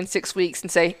with me in 6 weeks and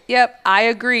say, yep, I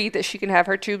agree that she can have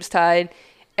her tubes tied.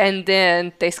 And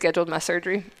then they scheduled my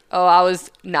surgery. Oh, I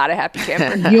was not a happy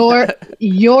camper.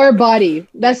 Your body.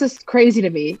 That's just crazy to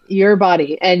me. Your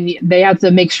body. And they have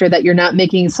to make sure that you're not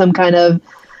making some kind of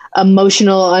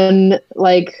emotional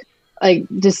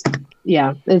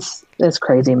it's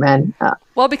crazy, man.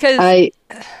 Well, because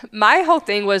my whole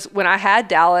thing was when I had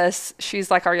Dallas, she's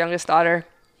like our youngest daughter.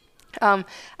 I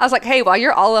was like, hey, while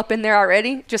you're all up in there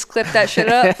already, just clip that shit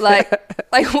up. Like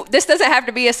this doesn't have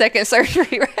to be a second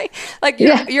surgery, right? Like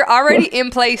you're already in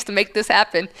place to make this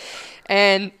happen.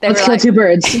 And they Let's kill 2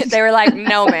 birds. They were like,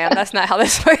 no, ma'am, that's not how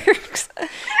this works.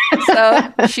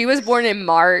 So she was born in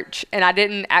March, and I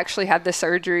didn't actually have the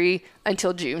surgery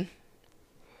until June.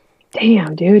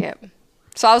 Damn, dude. Yep.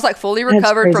 So I was like fully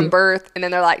recovered from birth, and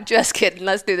then they're like, just kidding,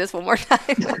 let's do this one more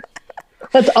time.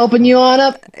 Let's open you on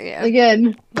up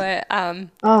again. But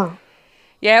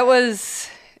yeah,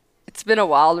 it's been a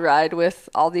wild ride with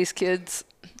all these kids.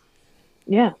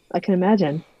 Yeah, I can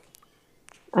imagine.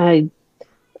 I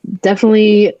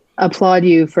definitely applaud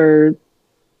you for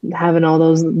having all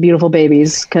those beautiful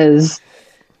babies, because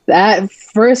that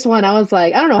first one, I was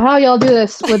like, I don't know how y'all do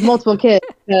this with multiple kids,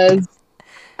 because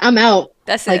I'm out.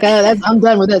 That's like, it. I'm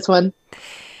done with this one.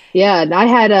 Yeah, and I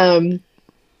had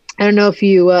I don't know if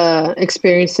you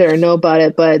experienced it or know about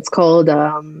it, but it's called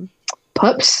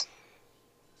PUPS.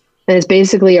 And it's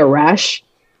basically a rash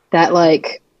that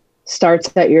like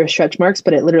starts at your stretch marks,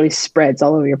 but it literally spreads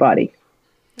all over your body.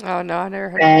 Oh, no, I never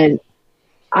heard of it.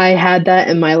 I had that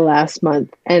in my last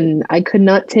month, and I could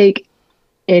not take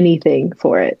anything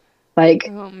for it. Like,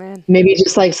 oh, man. Maybe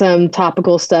just like some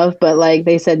topical stuff, but like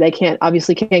they said they can't give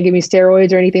me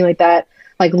steroids or anything like that.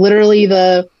 Like literally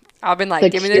I've been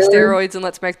like, give me the steroids and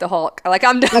let's make the Hulk. Like,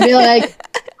 I'm done. I'd be like,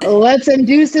 let's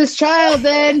induce this child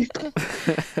then.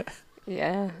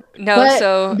 Yeah. No,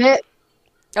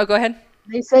 go ahead.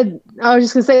 They said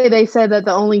that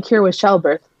the only cure was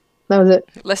childbirth. That was it.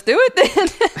 Let's do it then.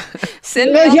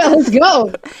 Let's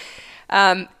go.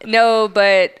 No,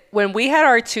 but when we had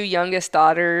our 2 youngest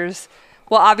daughters,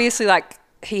 well, obviously, like,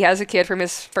 he has a kid from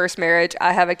his first marriage.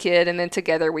 I have a kid, and then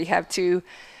together we have 2.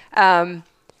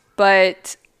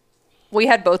 But we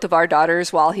had both of our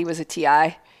daughters while he was a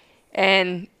TI,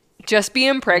 and just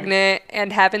being pregnant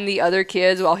and having the other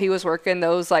kids while he was working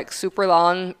those like super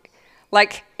long,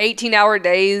 like 18-hour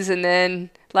days, and then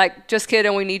like, just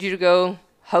kidding, we need you to go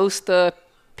host the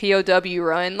POW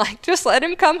run. Like, just let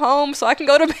him come home so I can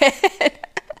go to bed.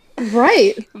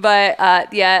 Right. But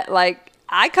yeah, like,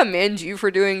 I commend you for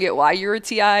doing it while you're a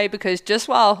TI, because just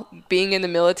while being in the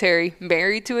military,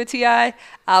 married to a TI,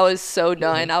 I was so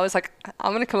done. I was like,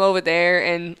 I'm going to come over there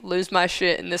and lose my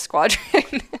shit in this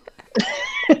squadron.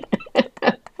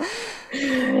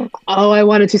 Oh, I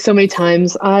wanted to so many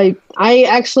times.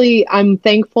 I'm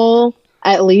thankful,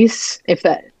 at least, if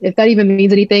that even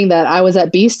means anything, that I was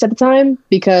at Beast at the time,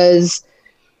 because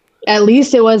at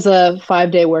least it was a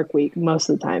 5-day work week most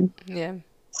of the time. Yeah.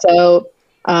 So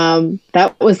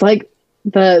that was like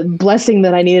the blessing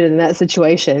that I needed in that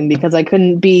situation, because I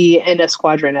couldn't be in a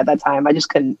squadron at that time. I just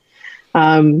couldn't.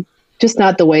 Just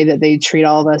not the way that they treat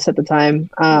all of us at the time.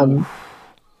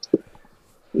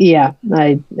 Yeah,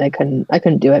 I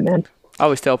couldn't do it, man. I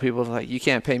always tell people, like, you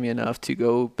can't pay me enough to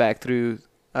go back through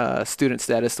student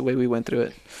status the way we went through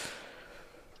it.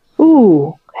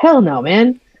 Ooh, hell no,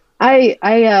 man. I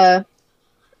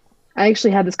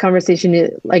actually had this conversation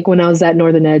like when I was at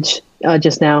Northern Edge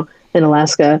just now in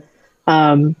Alaska.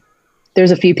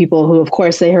 There's a few people who, of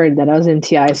course, they heard that I was in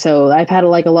TI. So I've had a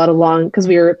lot of long, because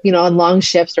we were, on long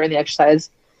shifts during the exercise.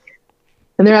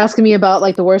 And they're asking me about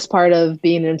like the worst part of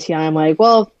being in TI. I'm like,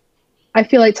 well, I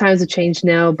feel like times have changed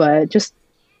now, but just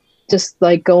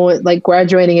like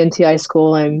graduating in TI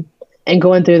school and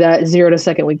going through that 0 to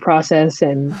second week process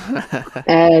and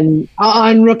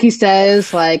on rookie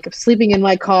status, like sleeping in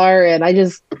my car, and I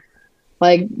just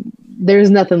like, there's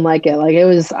nothing like it. Like, it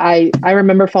was, I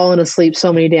remember falling asleep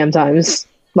so many damn times,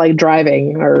 like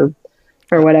driving or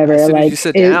whatever. As soon like as you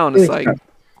sit down, it's like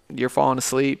you're falling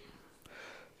asleep.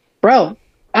 Bro,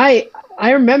 I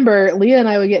remember Leah and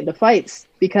I would get into fights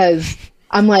because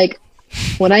I'm like,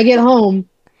 when I get home,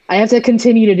 I have to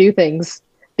continue to do things,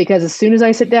 because as soon as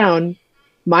I sit down,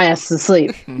 my ass is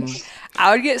asleep.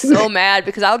 I would get so mad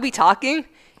because I would be talking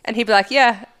and he'd be like,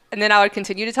 yeah. And then I would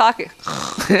continue to talk.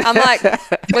 I'm like,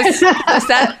 was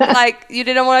that like you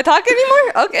didn't want to talk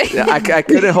anymore? Okay. Yeah, I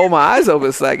couldn't hold my eyes open.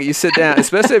 It's like you sit down,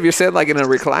 especially if you're sitting like in a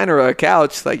recliner or a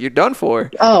couch, like you're done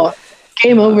for. Oh,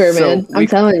 game over, man. I'm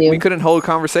telling you. We couldn't hold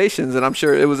conversations, and I'm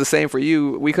sure it was the same for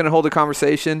you. We couldn't hold a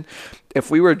conversation. If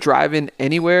we were driving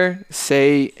anywhere,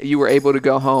 say you were able to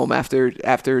go home after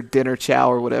dinner,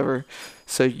 chow or whatever,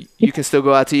 so you can still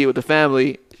go out to eat with the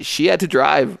family. She had to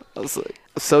drive. I was like,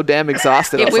 so damn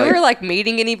exhausted. If we were like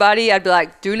meeting anybody, I'd be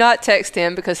like, do not text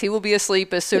him because he will be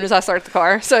asleep as soon as I start the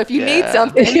car. So if you need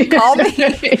something, call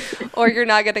me or you're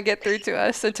not going to get through to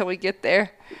us until we get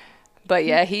there. But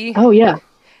yeah,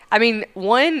 I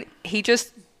mean, he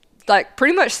just like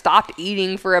pretty much stopped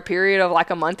eating for a period of like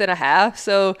a month and a half.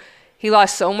 So he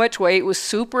lost so much weight, was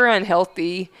super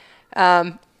unhealthy,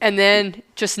 and then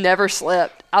just never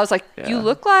slept. I was like, you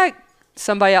look like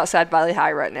somebody outside Valley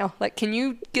High right now. Like, can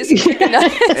you get some chicken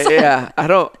nuggets? Yeah, I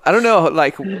don't know,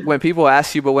 like when people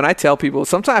ask you, but when I tell people,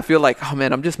 sometimes I feel like, oh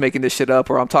man, I'm just making this shit up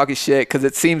or I'm talking shit because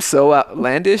it seems so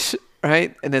outlandish,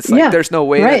 right? And it's like, there's no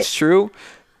way that's true.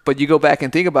 But you go back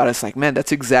and think about it, it's like, man,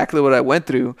 that's exactly what I went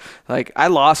through. Like, I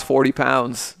lost 40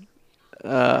 pounds.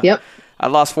 I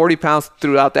lost 40 pounds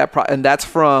throughout that and that's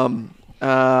from,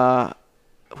 what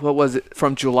was it?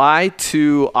 From July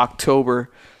to October.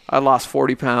 I lost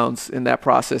 40 pounds in that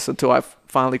process until I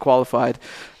finally qualified.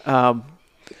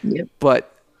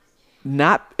 But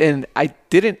I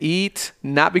didn't eat,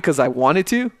 not because I wanted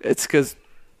to. It's because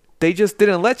they just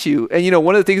didn't let you. And, you know,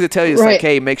 one of the things they tell you is like,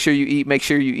 hey, make sure you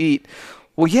eat.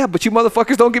 Well, yeah, but you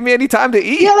motherfuckers don't give me any time to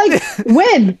eat. Yeah, like,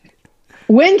 when?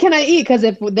 When can I eat? Because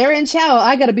if they're in chow,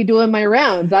 I got to be doing my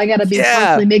rounds. I got to be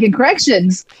constantly making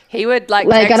corrections. He would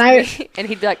text me, and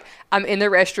he'd be like, I'm in the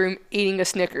restroom eating a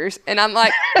Snickers. And I'm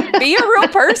like, be a real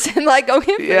person. Like, go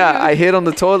get food. Yeah, I hid on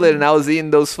the toilet, and I was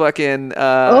eating those fucking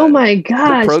oh my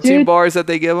gosh, the protein bars that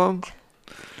they give them.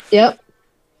 Yep.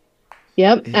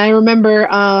 I remember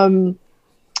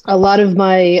a lot of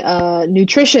my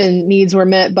nutrition needs were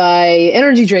met by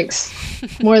energy drinks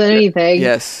more than anything.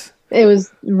 Yes. It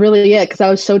was really because I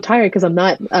was so tired because I'm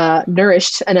not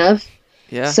nourished enough.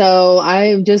 Yeah. So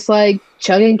I'm just like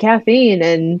chugging caffeine.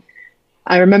 And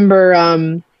I remember,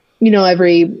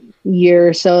 every year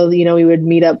or so, we would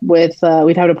meet up with,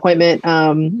 we'd have an appointment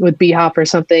with B-Hop or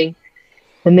something.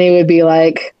 And they would be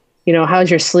like, how's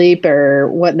your sleep or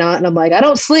whatnot? And I'm like, I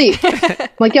don't sleep. I'm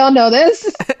like, y'all know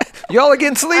this. Y'all are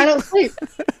getting sleep. I don't sleep.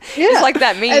 Yeah. It's like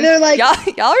that meme. And they're like, y'all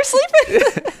are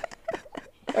sleeping?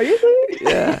 Are you sleeping?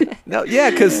 Yeah. No, yeah,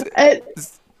 because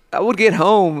I would get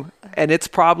home and it's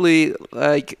probably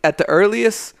like at the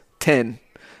earliest 10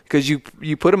 because you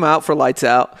put them out for lights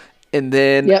out and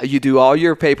then you do all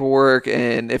your paperwork.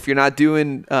 And if you're not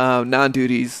doing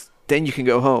non-duties, then you can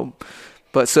go home.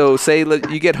 But so say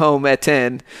you get home at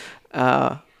 10,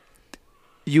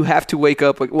 you have to wake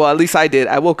up. Well, at least I did.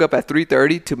 I woke up at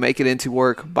 3:30 to make it into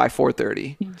work by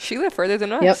 4:30. She lived further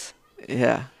than us. Yep.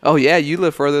 Yeah. Oh, yeah. You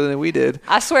live further than we did.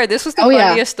 I swear, this was the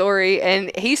funniest story,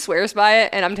 and he swears by it,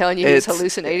 and I'm telling you, he's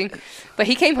hallucinating. But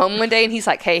he came home one day, and he's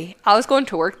like, hey, I was going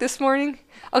to work this morning.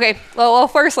 Okay, well,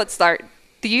 first, let's start.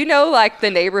 Do you know, like, the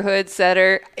neighborhoods that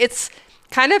are... It's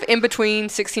kind of in between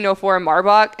 1604 and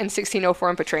Marbach and 1604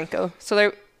 and Petrenko.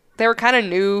 So they were kind of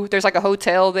new. There's, like, a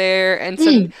hotel there, and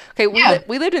some...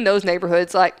 we lived in those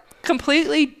neighborhoods, like,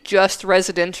 completely just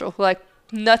residential. Like,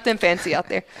 nothing fancy out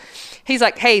there. He's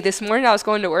like, hey, this morning I was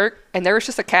going to work, and there was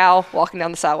just a cow walking down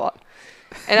the sidewalk.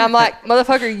 And I'm like,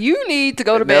 motherfucker, you need to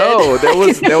go to bed. No, there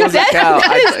was a cow.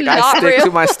 I stick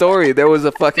to my story. There was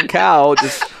a fucking cow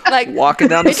just like walking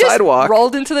down the sidewalk. Just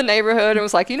rolled into the neighborhood and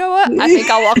was like, you know what? I think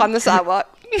I'll walk on the sidewalk.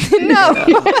 No.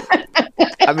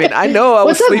 I mean, I know I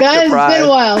was sleep deprived. What's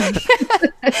up, guys? It's been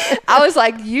a while. I was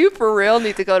like, you for real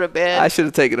need to go to bed. I should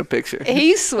have taken a picture.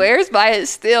 He swears by it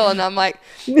still. And I'm like,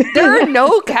 there are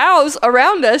no cows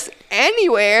around us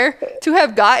anywhere to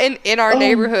have gotten in our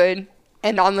neighborhood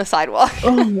and on the sidewalk.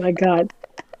 Oh, my God.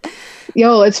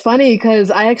 Yo, it's funny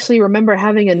because I actually remember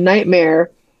having a nightmare.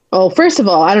 Oh, first of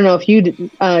all, I don't know if you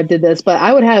did this, but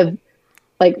I would have...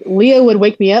 Like, Leah would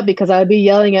wake me up because I would be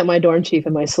yelling at my dorm chief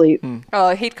in my sleep.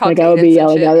 Oh, he'd call I would be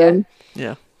yelling at him.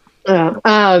 Yeah.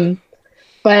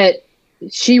 But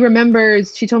she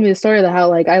remembers, she told me the story of how,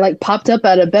 like, I, like, popped up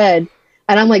out of bed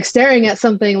and I'm, like, staring at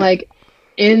something, like,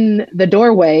 in the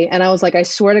doorway. And I was like, I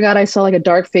swear to God, I saw, like, a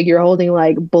dark figure holding,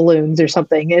 like, balloons or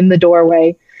something in the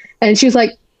doorway. And she was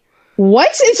like,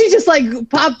 what? And she just like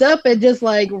popped up and just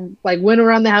like went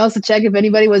around the house to check if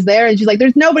anybody was there. And she's like,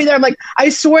 there's nobody there. I'm like, I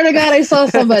swear to God, I saw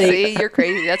somebody. See, you're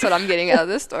crazy. That's what I'm getting out of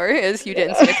this story is you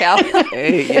didn't see a cow.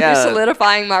 Hey, yeah. You're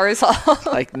solidifying my result.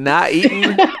 Like not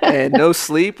eating and no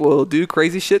sleep will do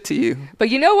crazy shit to you. But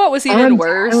you know what was even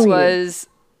worse was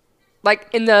like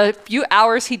in the few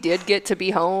hours he did get to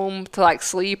be home to like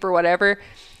sleep or whatever,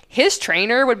 his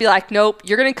trainer would be like, nope,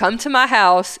 you're going to come to my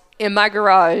house in my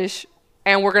garage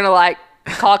and we're going to like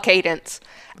call cadence.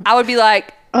 I would be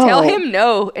like, tell him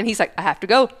no. And he's like, I have to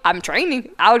go. I'm training.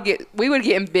 We would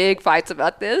get in big fights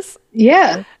about this.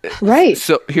 Yeah. Right.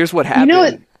 So here's what happened.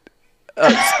 You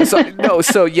know what?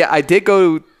 So yeah, I did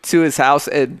go to his house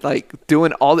and like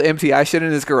doing all the MTI shit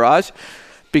in his garage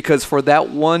because for that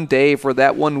one day, for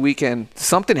that one weekend,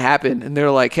 something happened and they're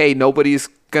like, hey, nobody's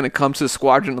going to come to the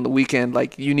squadron on the weekend.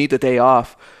 Like you need the day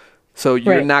off. So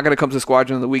you're not going to come to the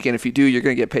squadron on the weekend. If you do, you're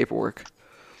going to get paperwork.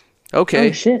 Okay.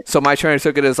 Oh, shit. So my trainer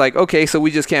took it as like, okay, so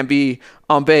we just can't be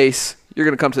on base. You're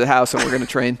going to come to the house and we're going to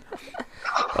train.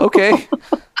 Okay.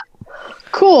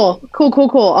 Cool.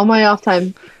 On my off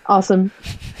time. Awesome.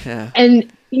 Yeah.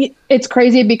 And it's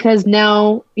crazy because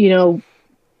now, you know,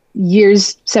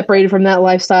 years separated from that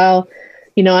lifestyle,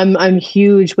 you know, I'm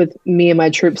huge with me and my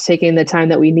troops taking the time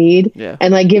that we need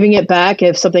and like giving it back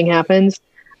if something happens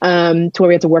to where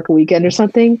we have to work a weekend or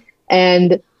something.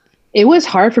 And it was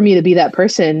hard for me to be that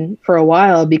person for a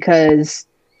while because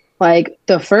like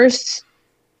the first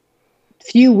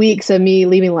few weeks of me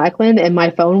leaving Lackland and my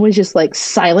phone was just like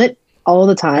silent all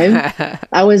the time.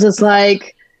 I was just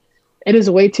like, it is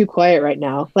way too quiet right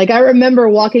now. Like I remember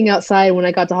walking outside when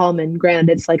I got to Holloman.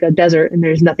 Granted, it's like a desert and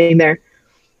there's nothing there.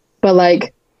 But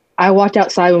like I walked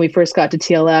outside when we first got to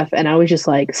TLF and I was just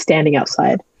like standing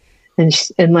outside. And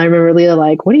I remember Leah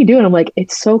like, what are you doing? I'm like,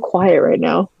 it's so quiet right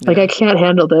now. Like I can't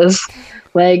handle this.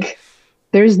 Like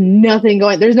there's nothing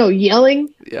going. There's no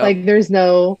yelling. Yep. Like there's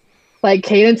no like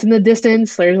cadence in the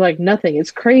distance. There's like nothing.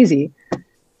 It's crazy.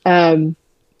 But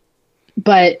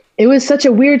it was such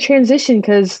a weird transition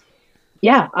because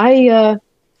I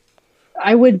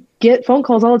would get phone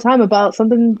calls all the time about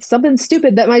something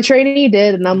stupid that my trainee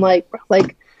did, and I'm like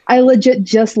I legit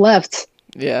just left.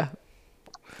 Yeah.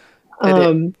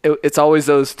 It's always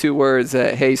those two words,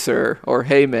 hey sir or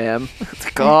hey ma'am. It's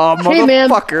like, oh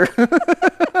motherfucker.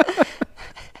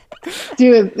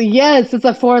 Dude, yes, it's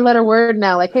a 4-letter word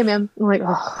now. Like, hey ma'am. I'm like,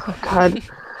 oh God.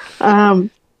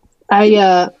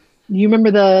 You remember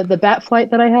the bat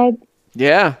flight that I had?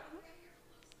 Yeah.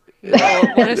 Oh,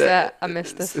 what is that? I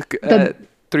missed this.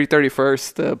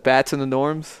 331st, the bats and the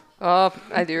norms. Oh,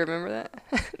 I do remember that.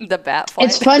 The bat flight.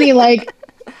 It's funny, like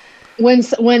when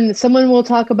someone will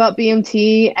talk about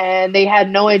BMT and they had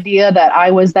no idea that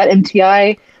I was that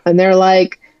MTI, and they're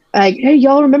like, hey,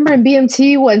 y'all remember in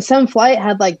BMT when some flight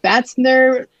had like bats in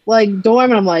their like dorm?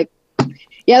 And I'm like,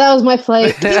 yeah, that was my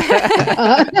flight.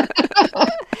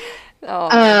 Oh,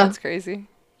 man, that's crazy.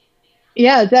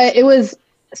 Yeah, it was.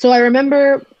 So I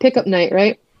remember pickup night,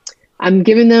 right? I'm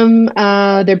giving them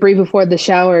their brief before the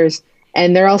showers,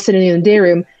 and they're all sitting in the day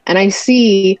room, and I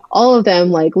see all of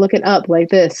them like looking up like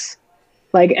this,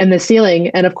 like in the ceiling.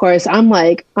 And of course, I'm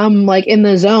like in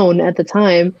the zone at the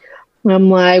time. I'm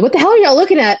like, what the hell are y'all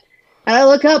looking at? And I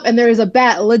look up, and there is a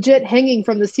bat legit hanging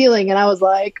from the ceiling, and I was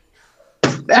like,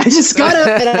 I just got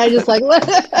up, and I just like,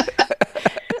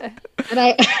 and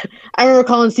I remember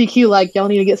calling CQ like, y'all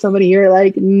need to get somebody here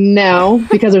like now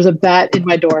because there's a bat in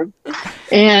my dorm,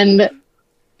 and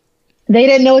they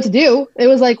didn't know what to do. It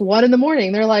was like 1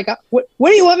 a.m. They're like, what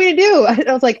do you want me to do?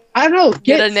 I was like, I don't know.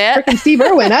 Get a net. Freaking Steve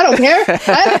Irwin. I don't care.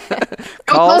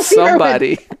 Call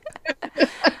somebody.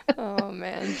 Oh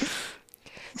man.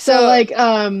 So like,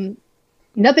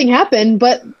 nothing happened,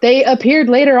 but they appeared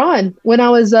later on when I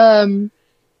was,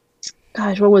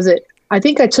 gosh, what was it? I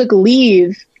think I took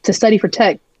leave to study for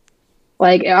tech.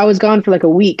 Like I was gone for like a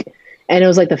week, and it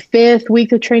was like the 5th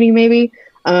week of training maybe.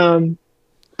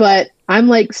 But I'm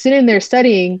like sitting there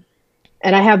studying,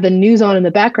 and I have the news on in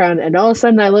the background, and all of a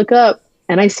sudden I look up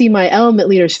and I see my element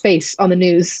leader's face on the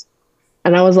news.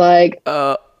 And I was like,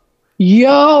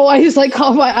 yo, I just like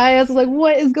caught my eye. I was like,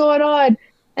 what is going on?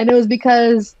 And it was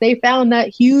because they found that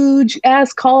huge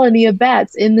ass colony of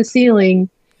bats in the ceiling.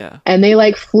 Yeah. And they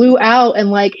like flew out and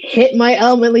like hit my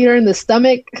element leader in the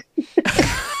stomach.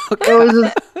 It was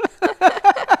just,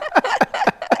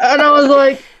 and I was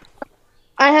like,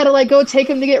 I had to like go take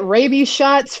him to get rabies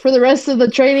shots for the rest of the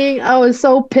training. I was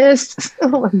so pissed.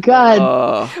 Oh my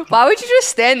God. Why would you just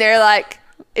stand there like,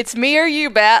 it's me or you,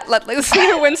 bat? Let's see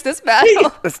who wins this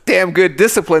battle. That's damn good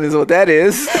discipline is what that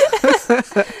is.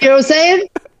 You know what I'm saying?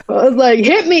 I was like,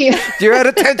 hit me. You're at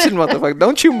attention, motherfucker.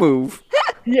 Don't you move.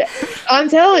 Yeah, I'm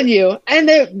telling you. And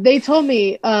they told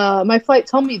me, my flight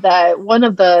told me that one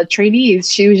of the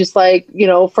trainees, she was just like,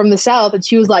 from the South, and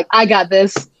she was like, I got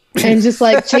this. And just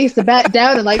like chased the bat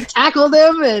down and like tackled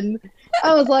him. And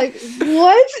I was like,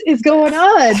 what is going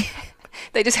on?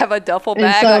 They just have a duffel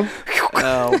bag. So,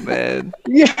 oh, man.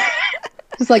 Yeah.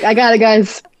 Just like, I got it,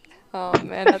 guys. Oh,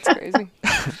 man, that's crazy.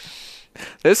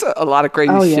 There's a lot of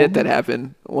crazy shit that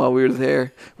happened while we were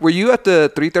there. Were you at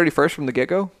the 331st from the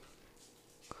get-go?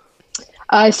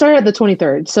 I started at the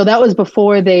 23rd. So that was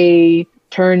before they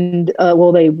turned,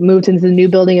 they moved into the new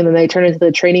building, and then they turned into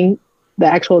the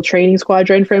actual training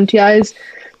squadron for MTIs.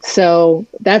 So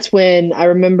that's when I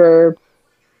remember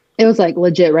it was like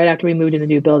legit right after we moved in the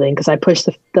new building, because I pushed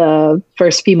the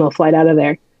first female flight out of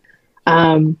there.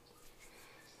 And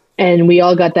we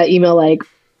all got that email like,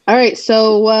 all right,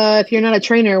 so if you're not a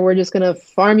trainer, we're just going to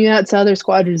farm you out to other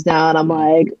squadrons now. And I'm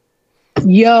like,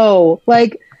 yo,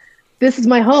 like, this is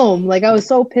my home. Like, I was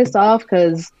so pissed off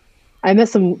because I met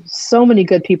so many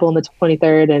good people in the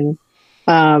 23rd. And,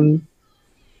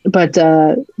 but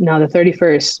no, the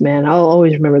 31st, man, I'll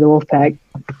always remember the Wolfpack.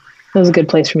 That was a good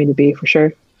place for me to be, for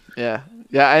sure. Yeah.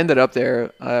 Yeah, I ended up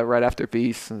there right after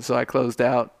Beast, and so I closed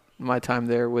out my time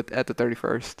there at the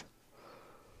 31st.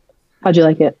 How'd you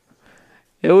like it?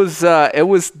 It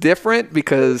was different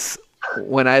because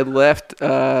when I left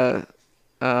what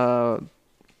do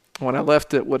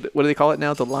they call it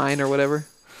now? The line or whatever?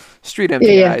 Street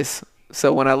MTIs. Yeah.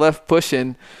 So when I left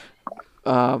pushing,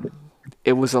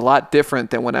 it was a lot different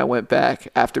than when I went back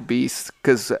after Beast,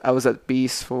 because I was at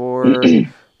Beast for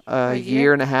a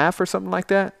year and a half or something like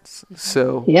that.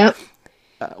 So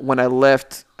when I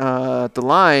left the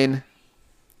line,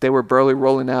 they were barely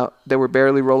rolling out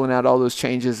all those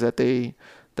changes that they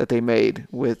made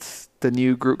with the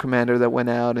new group commander that went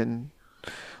out and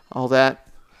all that.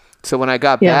 So when I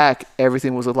got back,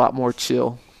 everything was a lot more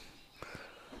chill.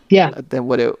 Yeah. Than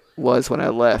what it was when I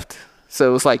left. So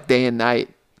it was like day and night.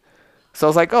 So I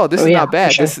was like, oh, this is not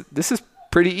bad. Sure. This is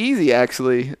pretty easy,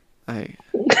 actually.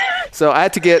 So I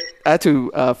had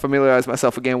to familiarize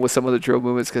myself again with some of the drill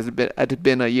movements, because I'd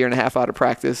been a year and a half out of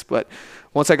practice. But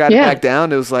once I got it back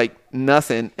down, it was like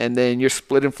nothing. And then you're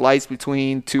splitting flights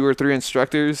between 2 or 3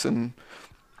 instructors, and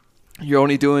you're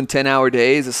only doing 10-hour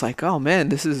days. It's like, oh man,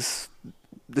 this is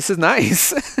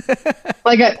nice.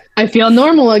 Like I feel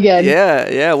normal again.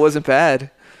 Yeah, it wasn't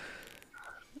bad.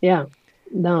 Yeah,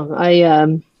 no,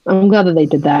 I'm glad that they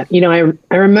did that.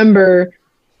 I remember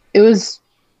it was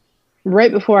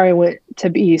right before I went to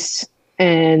Beast,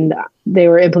 and they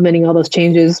were implementing all those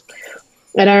changes.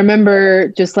 And I remember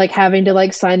just like having to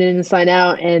like sign in and sign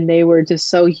out, and they were just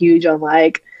so huge on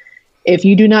like, if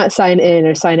you do not sign in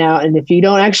or sign out, and if you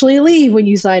don't actually leave when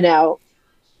you sign out,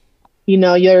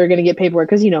 you're going to get paperwork,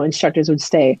 because, instructors would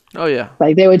stay. Oh, yeah.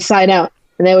 Like they would sign out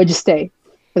and they would just stay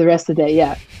for the rest of the day.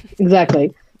 Yeah,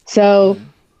 exactly. So,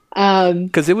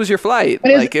 because it was your flight.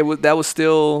 That was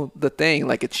still the thing.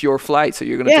 Like, it's your flight, so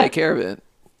you're going to take care of it.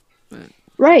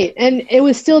 Right. And it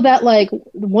was still that like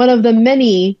one of the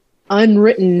many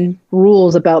unwritten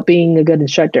rules about being a good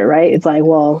instructor, right? It's like,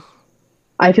 well,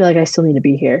 I feel like I still need to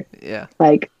be here. Yeah.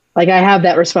 Like I have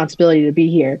that responsibility to be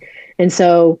here. And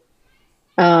so,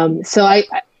 I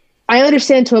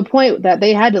understand to a point that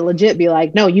they had to legit be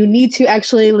like, no, you need to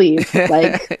actually leave,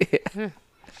 like,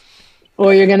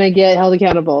 or you're going to get held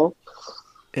accountable.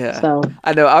 Yeah. So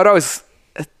I know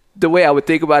the way I would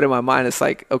think about it in my mind, it's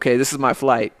like, okay, this is my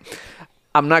flight.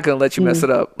 I'm not going to let you mess it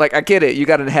up. Like, I get it. You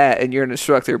got a hat and you're an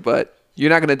instructor, but you're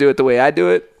not going to do it the way I do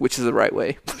it, which is the right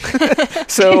way.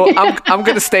 So I'm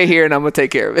going to stay here and I'm going to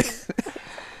take care of it.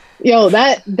 Yo,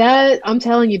 that I'm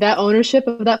telling you, that ownership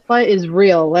of that flight is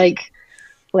real. Like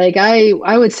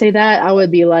I would say that I would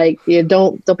be like, yeah,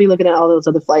 don't be looking at all those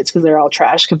other flights because they're all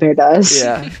trash compared to us.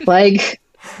 Yeah. Like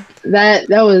that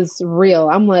was real.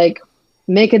 I'm like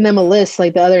making them a list,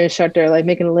 like the other instructor, like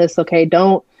making a list. Okay,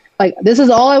 don't, like, this is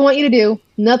all I want you to do.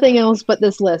 Nothing else but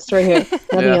this list right here.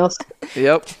 Nothing else.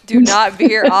 Yep. Do not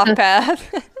veer off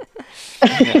path.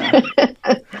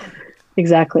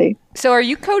 Exactly. So are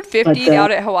you code 50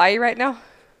 out at Hawaii right now?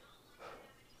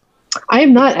 I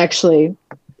am not actually.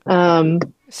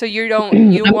 So you won't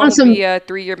be a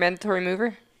 3-year mandatory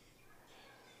mover?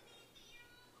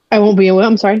 I won't be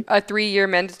I'm sorry? A 3-year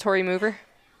mandatory mover?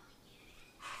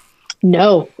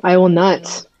 No, I will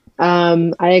not.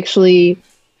 I actually,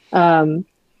 I'm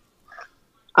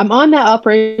on that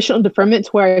operational deferment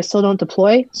to where I still don't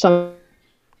deploy. So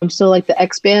I'm still like the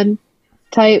X-band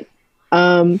type.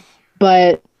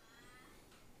 But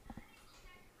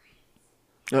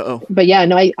yeah,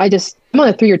 no, I'm on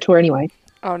a 3-year tour anyway.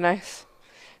 Oh, nice.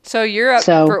 So you're up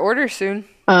for orders soon.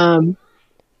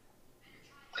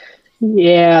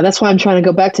 Yeah, that's why I'm trying to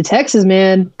go back to Texas,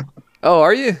 man. Oh,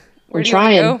 are you? Where do you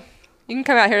want to go? You can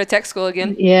come out here to tech school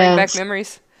again. Yeah. Bring back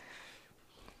memories.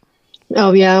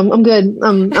 Oh yeah, I'm good.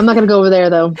 I'm not gonna go over there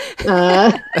though.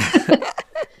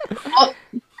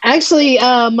 Actually,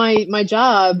 my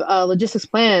job, logistics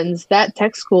plans, that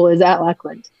tech school is at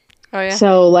Lackland. Oh yeah.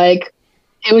 So like,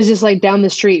 it was just like down the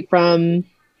street from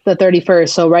the 31st,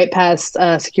 so right past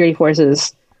security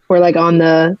forces. We're like on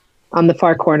the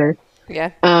far corner.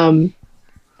 Yeah.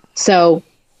 So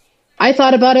I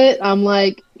thought about it. I'm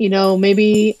like,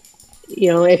 maybe,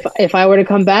 if I were to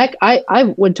come back,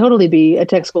 I would totally be a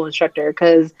tech school instructor,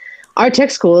 because our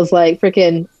tech school is like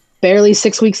freaking barely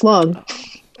 6 weeks long.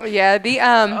 Yeah.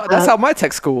 That's how my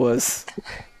tech school was.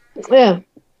 Yeah.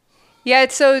 Yeah.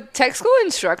 So tech school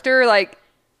instructor, like,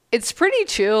 it's pretty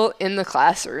chill in the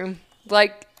classroom.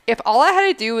 Like, if all I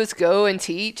had to do was go and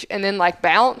teach and then like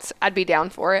bounce, I'd be down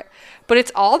for it. But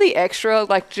it's all the extra,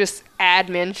 like, just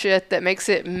admin shit that makes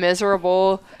it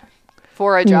miserable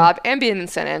for a job. And being in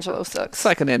San Angelo sucks. It's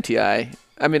like an MTI.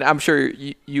 I mean, I'm sure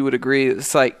you would agree.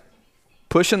 It's like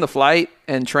pushing the flight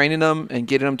and training them and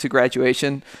getting them to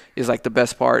graduation is like the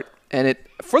best part. And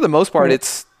for the most part,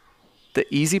 it's the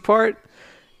easy part.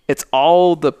 It's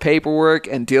all the paperwork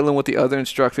and dealing with the other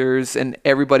instructors and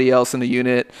everybody else in the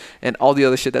unit and all the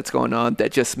other shit that's going on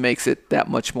that just makes it that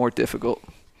much more difficult.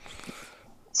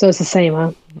 So it's the same,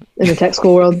 huh? In the tech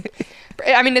school world?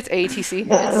 I mean, it's ATC.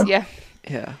 Yeah.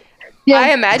 Yeah.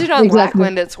 I imagine on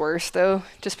Lackland it's worse, though,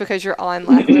 just because you're on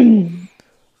Lackland.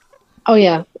 Oh,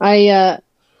 yeah. I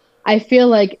feel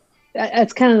like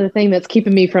that's kind of the thing that's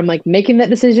keeping me from like making that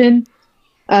decision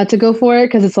to go for it,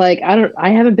 because it's like I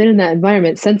haven't been in that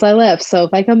environment since I left. So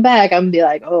if I come back, I'm gonna be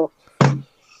like, oh,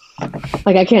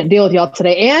 like I can't deal with y'all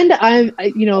today. And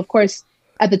of course,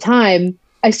 at the time,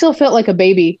 I still felt like a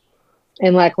baby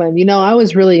in Lackland. I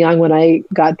was really young when I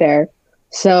got there.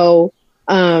 So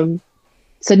so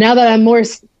now that I'm more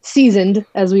seasoned,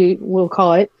 as we will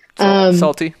call it,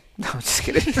 salty. No, I'm just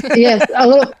kidding. Yes, a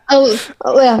little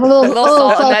salt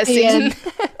salty in that season.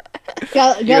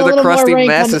 Got You're a the crusty more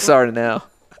master sergeant now.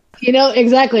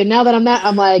 Exactly. Now that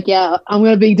I'm like, yeah, I'm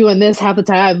gonna be doing this half the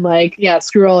time. Like, yeah,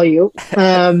 screw all you.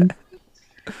 Like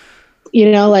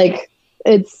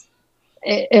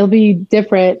it'll be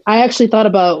different. I actually thought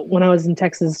about, when I was in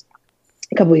Texas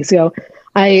a couple weeks ago,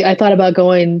 I thought about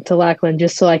going to Lackland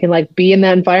just so I can like be in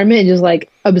that environment and just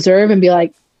like observe and be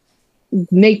like,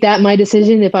 make that my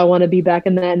decision if I want to be back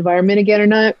in that environment again or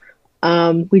not.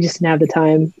 We just didn't have the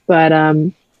time, but I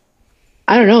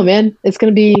don't know, man. It's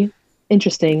gonna be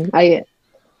interesting.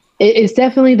 It's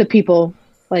definitely the people,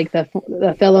 like the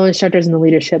fellow instructors and the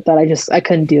leadership, that I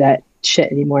couldn't do that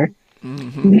shit anymore.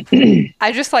 Mm-hmm.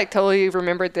 I just like totally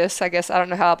remembered this. I guess I don't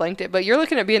know how I blanked it, but you're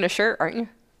looking at being a shirt, aren't you?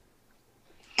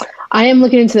 I am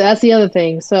looking into that's the other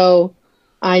thing. So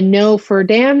I know for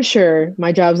damn sure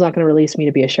my job's not going to release me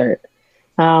to be a shirt.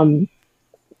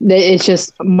 It's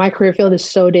just, my career field is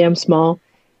so damn small,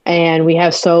 and we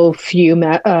have so few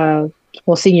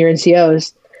senior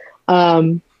NCOs.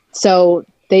 So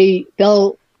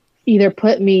they'll either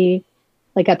put me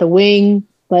like at the wing,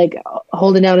 like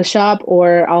holding down a shop,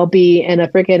 or I'll be in a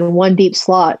freaking one deep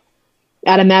slot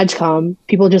at a MAGCOM.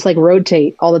 People just like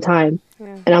rotate all the time.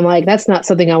 Yeah. And I'm like, that's not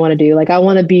something I want to do. Like, I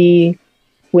want to be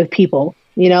with people,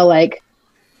 like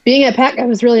being at PAC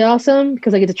was really awesome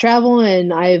because I get to travel,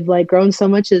 and I've like grown so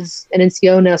much as an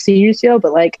NCO, now senior NCO,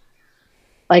 but like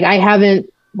I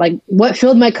haven't, like, what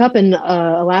filled my cup in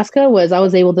Alaska was I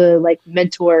was able to like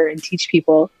mentor and teach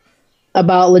people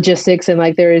about logistics, and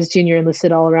like there is junior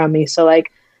enlisted all around me. So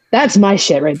like, that's my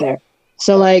shit right there.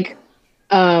 So like,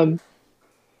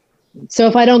 so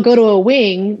if I don't go to a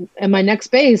wing and my next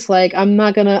base, like I'm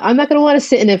not gonna want to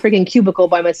sit in a freaking cubicle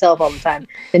by myself all the time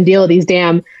and deal with these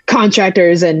damn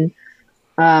contractors and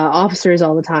officers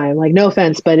all the time. Like, no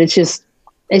offense, but it's just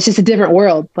a different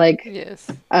world. Like, yes.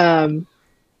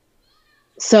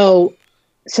 So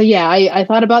yeah, I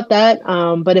thought about that.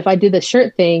 But if I did the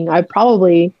shirt thing, I'd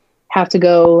probably have to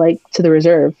go like to the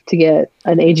reserve to get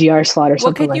an AGR slot or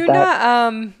something like that.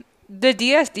 Well, could you not, the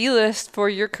DSD list for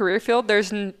your career field,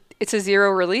 it's a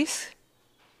 0 release?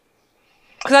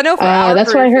 Because I know for our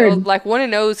that's career what I heard. field, like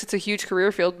 1-0s, it's a huge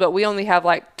career field, but we only have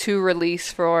like 2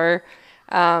 release for,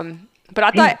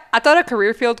 but I thought a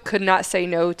career field could not say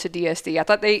no to DSD. I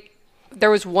thought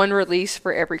there was 1 release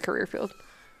for every career field.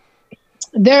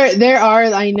 There are,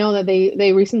 I know that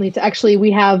they recently, actually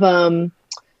we have,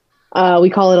 we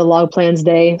call it a log plans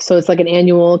day. So it's like an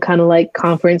annual kind of like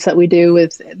conference that we do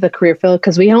with the career field.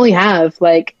 Cause we only have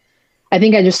like, I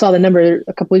think I just saw the number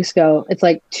a couple weeks ago. It's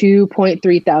like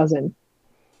 2.3 thousand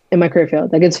in my career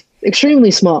field. Like it's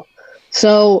extremely small.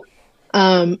 So,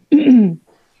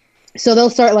 so they'll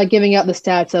start like giving out the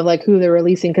stats of like who they're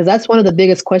releasing. Cause that's one of the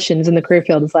biggest questions in the career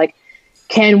field is like,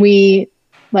 can we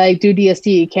like do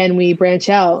DSD? Can we branch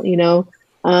out, you know?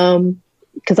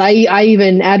 Cause I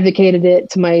even advocated it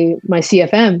to my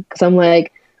CFM. Cause I'm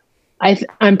like,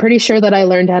 I'm pretty sure that I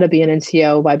learned how to be an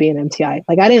NCO by being MTI.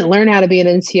 Like I didn't learn how to be an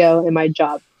NCO in my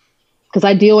job because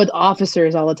I deal with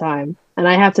officers all the time and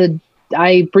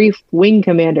I brief wing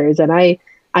commanders and I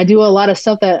do a lot of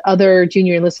stuff that other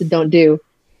junior enlisted don't do.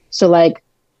 So like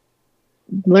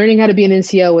learning how to be an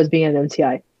NCO was being an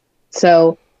MTI.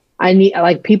 So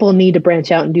people need to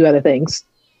branch out and do other things.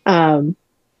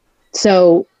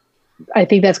 So I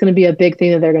think that's going to be a big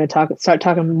thing that they're going to start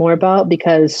talking more about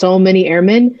because so many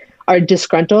airmen are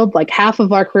disgruntled. Like half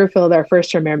of our career field are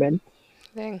first term airmen.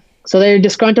 Dang. So they're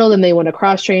disgruntled and they want to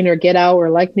cross train or get out or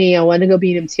like me, I want to go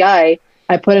be an MTI.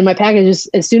 I put in my packages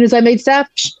as soon as I made staff,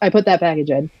 I put that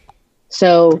package in.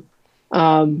 So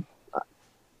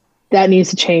that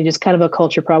needs to change. It's kind of a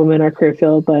culture problem in our career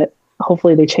field, but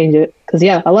hopefully they change it. Because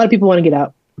yeah, a lot of people want to get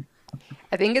out.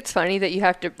 I think it's funny that you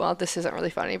have to, well, this isn't really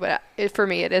funny, but for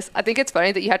me it is. I think it's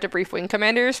funny that you have to brief wing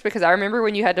commanders because I remember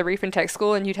when you had to brief in tech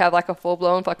school and you'd have like a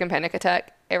full-blown fucking panic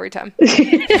attack every time.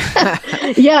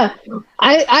 Yeah.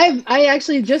 I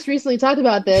actually just recently talked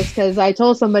about this because I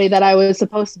told somebody that I was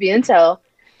supposed to be intel.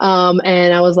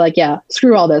 And I was like, yeah,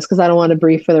 screw all this because I don't want to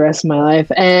brief for the rest of my life.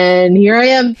 And here I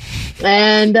am.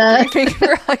 And I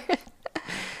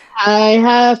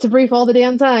have to brief all the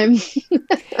damn time.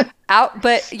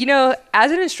 But, you know,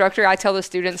 as an instructor, I tell the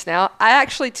students now, I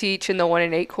actually teach in the 1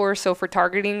 and 8 course. So for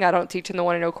targeting, I don't teach in the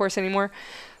 1 and 0 course anymore.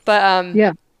 But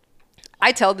yeah,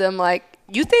 I tell them, like,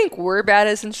 you think we're bad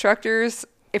as instructors?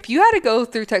 If you had to go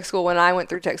through tech school when I went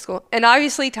through tech school, and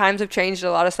obviously times have changed,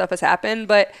 a lot of stuff has happened,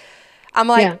 but I'm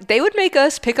like, they would make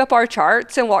us pick up our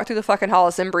charts and walk through the fucking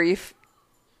halls and brief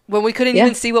when we couldn't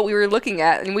even see what we were looking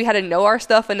at. And we had to know our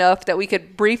stuff enough that we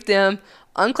could brief them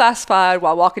unclassified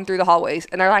while walking through the hallways.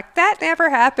 And they're like, that never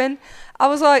happened. I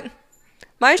was like,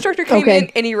 my instructor came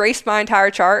in and erased my entire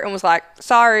chart and was like,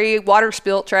 sorry, water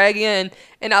spilt, try again.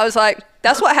 And I was like,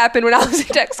 that's what happened when I was in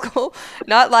tech school.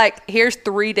 Not like, here's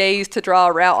 3 days to draw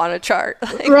a route on a chart.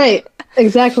 Like, right.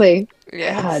 Exactly.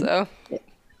 Yeah. God. So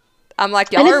I'm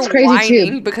like, y'all are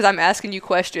whining because I'm asking you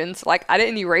questions. Like, I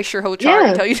didn't erase your whole chart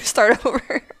and tell you to start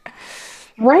over.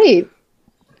 Right.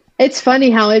 It's funny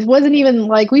how it wasn't even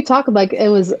like we talked like it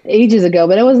was ages ago,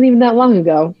 but it wasn't even that long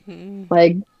ago. Mm-hmm.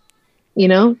 Like, you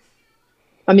know,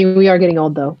 I mean, we are getting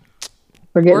old though.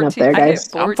 We're getting up there,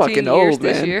 guys. I'm fucking old,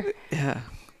 man. This year. Yeah.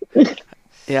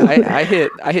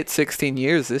 Yeah. I hit 16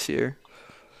 years this year.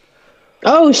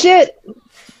 Oh shit.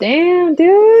 Damn,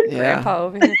 dude. Yeah. Grandpa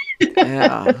over here.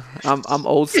 Yeah. I'm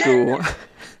old school.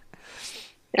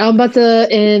 I'm about to,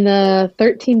 in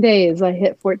 13 days, I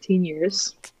hit 14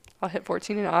 years. I'll hit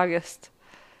 14 in August.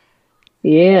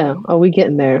 Yeah. Oh, we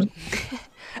getting there.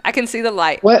 I can see the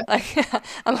light. What? Like,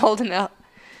 I'm holding out.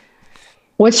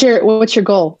 What's your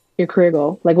goal? Your career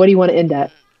goal? Like, what do you want to end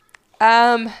at?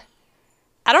 I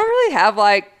don't really have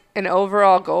like an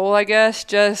overall goal, I guess.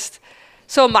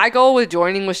 So my goal with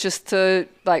joining was just to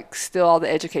like steal all the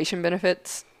education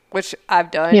benefits, which I've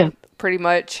done pretty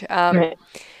much. Right.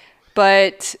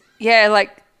 But yeah,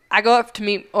 like I go up to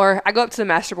the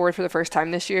master board for the first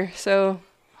time this year. So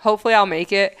hopefully I'll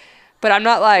make it, but I'm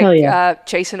not like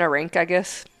chasing a rank, I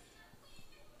guess.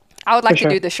 I would like to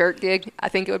do the shirt gig. I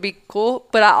think it would be cool,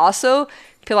 but I also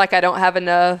feel like I don't have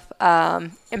enough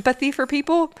empathy for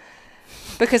people.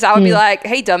 Because I would be like,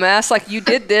 hey, dumbass, like, you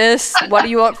did this. What do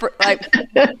you want for, like,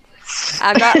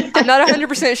 I'm not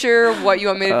 100% sure what you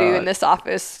want me to do in this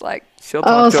office. Like, some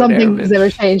things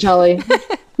never change, Holly.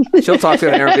 She'll talk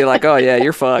to her and be like, oh, yeah,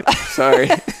 you're fucked. Sorry.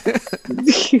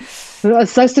 It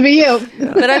sucks to be you.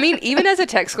 Yeah. But, I mean, even as a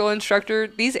tech school instructor,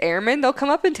 these airmen, they'll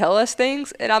come up and tell us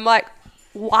things. And I'm like,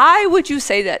 why would you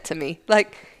say that to me?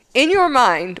 Like, in your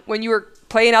mind, when you were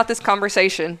playing out this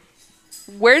conversation,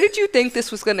 where did you think this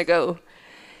was going to go?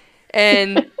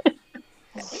 And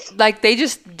like they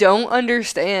just don't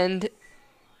understand.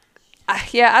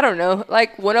 I don't know.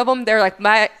 Like one of them, they're like,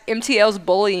 my MTL's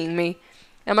bullying me.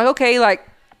 And I'm like, okay, like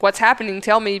what's happening?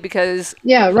 Tell me, because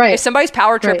if somebody's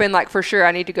power tripping, like for sure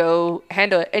I need to go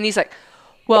handle it. And he's like,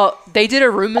 well, they did a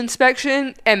room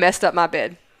inspection and messed up my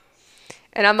bed.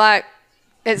 And I'm like,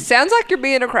 it sounds like you're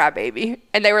being a crybaby.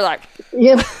 And they were like,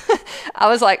 yep. I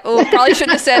was like, oh, probably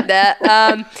shouldn't have said that.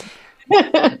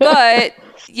 But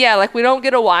yeah, like we don't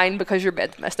get a whine because your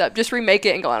bed's messed up. Just remake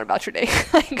it and go on about your day.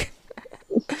 Like,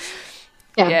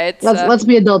 Yeah, it's let's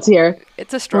be adults here.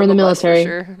 It's a struggle. We're in the military, for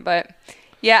sure. But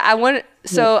yeah,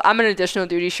 I'm an additional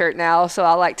duty shirt now, so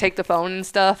I'll like take the phone and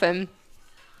stuff, and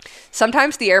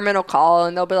sometimes the airmen will call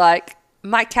and they'll be like,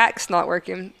 my CAC's not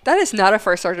working. That is not a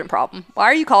first sergeant problem. Why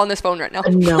are you calling this phone right now?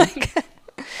 No.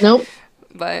 Nope.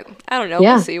 But I don't know.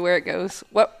 Yeah. We'll see where it goes.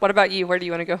 What about you? Where do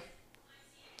you want to go?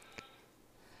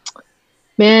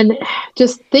 Man,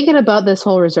 just thinking about this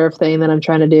whole reserve thing that I'm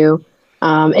trying to do.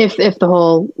 If the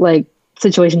whole like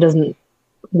situation doesn't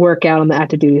work out on the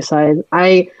active duty side,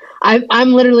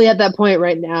 I'm literally at that point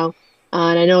right now.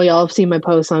 And I know y'all have seen my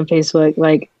posts on Facebook.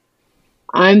 Like,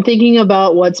 I'm thinking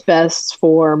about what's best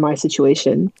for my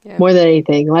situation more than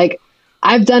anything. Like,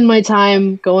 I've done my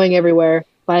time going everywhere.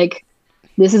 Like,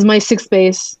 this is my 6th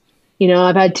base. You know,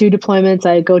 I've had 2 deployments.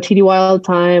 I go TDY all the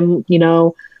time. You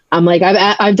know, I'm like,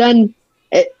 I've done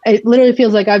it. It literally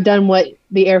feels like I've done what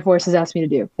the Air Force has asked me to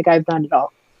do. Like, I've done it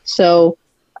all. So,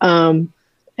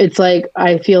 it's like,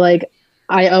 I feel like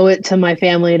I owe it to my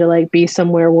family to like be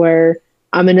somewhere where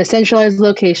I'm in a centralized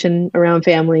location around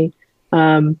family.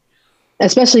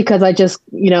 Especially because I just,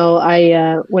 you know,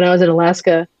 when I was in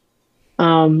Alaska,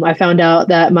 I found out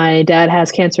that my dad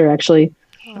has cancer, actually.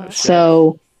 Oh,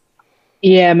 so,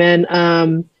 yeah, man.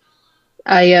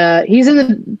 He's in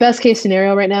the best case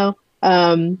scenario right now.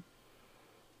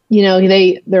 You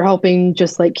know, they're hoping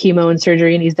just like chemo and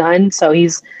surgery, and he's done. So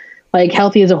he's like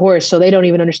healthy as a horse. So they don't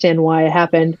even understand why it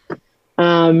happened.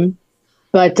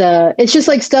 But it's just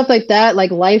like stuff like that. Like,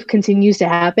 life continues to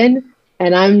happen,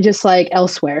 and I'm just like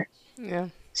elsewhere. Yeah.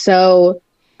 So,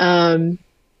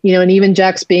 you know, and even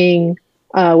Jack's being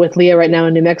with Leah right now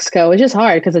in New Mexico, it's just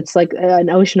hard because it's like an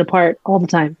ocean apart all the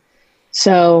time.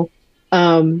 So,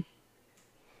 you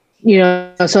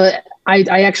know, so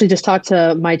I actually just talked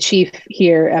to my chief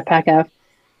here at PACAF,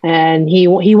 and he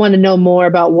wanted to know more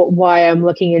about why I'm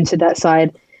looking into that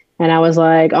side. And I was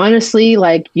like, honestly,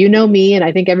 like, you know me, and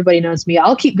I think everybody knows me.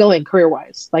 I'll keep going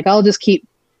career-wise. Like, I'll just keep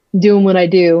doing what I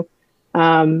do.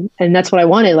 And that's what I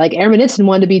wanted. Like, Airman Eidson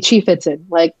wanted to be Chief Eidson.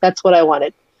 Like, that's what I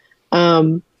wanted.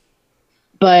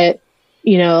 But,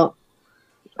 you know,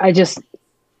 I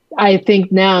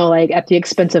think now, like, at the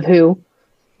expense of who,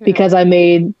 because I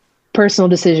made personal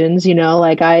decisions, you know,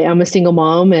 like I'm a single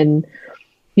mom, and,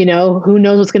 you know, who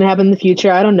knows what's going to happen in the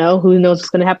future? I don't know. Who knows what's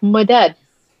going to happen with my dad?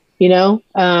 You know,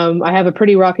 I have a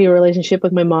pretty rocky relationship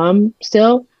with my mom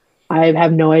still. I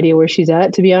have no idea where she's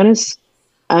at, to be honest.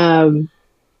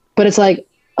 But it's like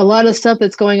a lot of stuff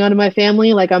that's going on in my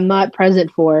family, like, I'm not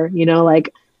present for, you know,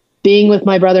 like being with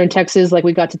my brother in Texas, like,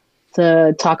 we got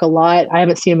to talk a lot. I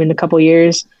haven't seen him in a couple of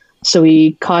years. So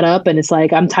we caught up, and it's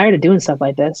like, I'm tired of doing stuff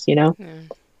like this, you know?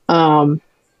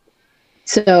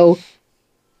 So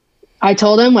I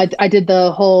told him I did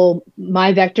the whole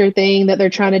My Vector thing that they're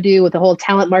trying to do with the whole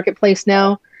talent marketplace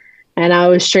now. And I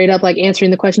was straight up like answering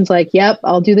the questions like, yep,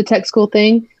 I'll do the tech school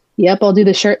thing. Yep, I'll do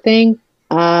the shirt thing.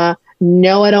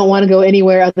 No, I don't want to go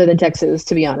anywhere other than Texas,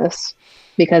 to be honest,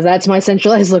 because that's my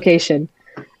centralized location.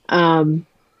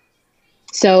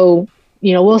 So,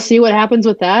 you know, we'll see what happens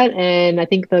with that. And I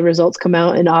think the results come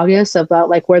out in August about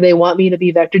like where they want me to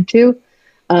be vectored to.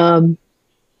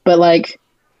 But like,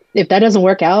 if that doesn't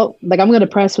work out, like, I'm going to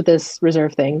press with this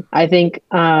reserve thing. I think,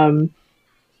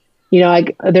 you know,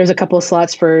 there's a couple of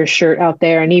slots for shirt out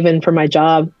there, and even for my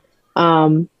job.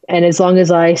 And as long as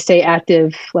I stay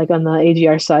active, like on the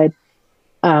AGR side,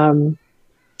 I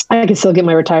can still get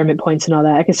my retirement points and all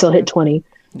that. I can still hit 20.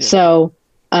 Yeah.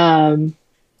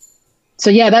 So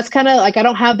yeah, that's kind of like, I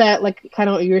don't have that, like, kind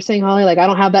of what you were saying, Holly, like, I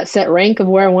don't have that set rank of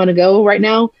where I want to go right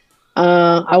now.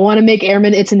 I want to make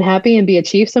Airman Eidson happy and be a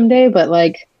chief someday, but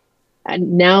like,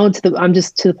 now I'm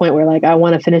just to the point where like, I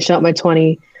want to finish out my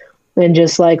 20 and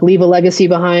just like leave a legacy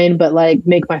behind, but like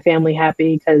make my family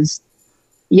happy. Cause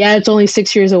yeah, it's only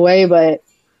 6 years away, but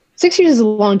 6 years is a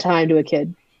long time to a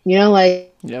kid, you know,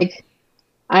 like, yep. Like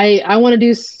I want to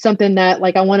do something that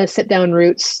like, I want to sit down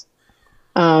roots.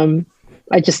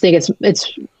 I just think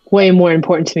it's way more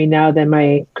important to me now than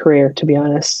my career, to be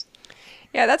honest.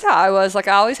 Yeah, that's how I was. Like,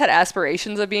 I always had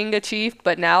aspirations of being a chief,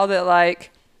 but now that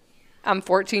like I'm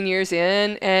 14 years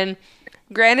in, and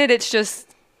granted, it's just,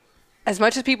 as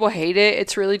much as people hate it,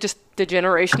 it's really just the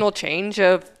generational change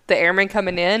of the airmen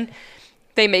coming in.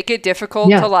 They make it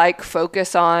difficult to like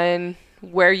focus on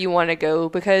where you want to go,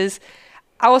 because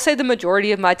I will say the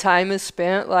majority of my time is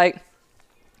spent like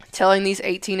telling these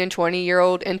 18 and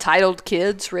 20-year-old entitled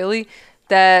kids, really,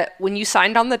 that when you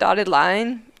signed on the dotted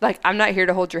line, like, I'm not here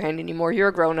to hold your hand anymore. You're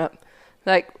a grown-up.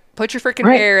 Like, put your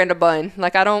freaking hair in a bun.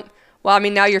 Like, well, I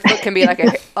mean, now your foot can be like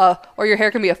or your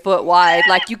hair can be a foot wide.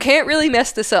 Like, you can't really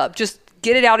mess this up. Just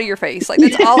get it out of your face. Like,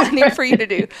 that's all I need for you to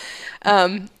do.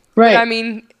 Right. But I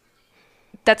mean,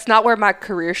 that's not where my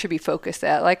career should be focused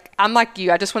at. Like, I'm like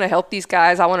you. I just want to help these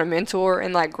guys. I want to mentor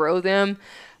and like grow them.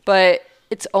 But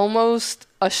it's almost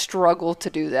a struggle to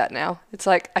do that now. It's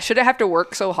like, I shouldn't have to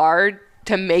work so hard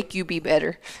to make you be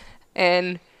better.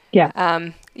 And yeah,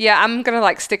 I'm going to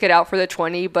like stick it out for the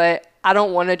 20, but I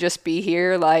don't want to just be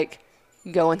here like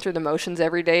going through the motions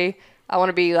every day. I want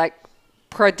to be like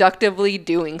productively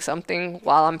doing something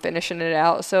while I'm finishing it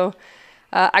out. So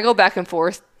I go back and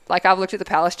forth. Like, I've looked at the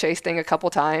Palace Chase thing a couple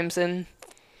times, and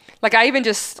like I even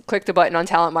just clicked a button on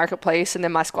Talent Marketplace, and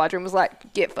then my squadron was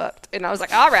like, get fucked. And I was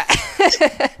like, all right.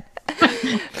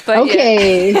 But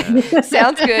okay. Yeah,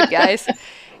 sounds good, guys.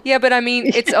 Yeah, but I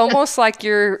mean, it's almost like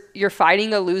you're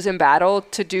fighting a losing battle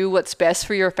to do what's best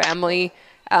for your family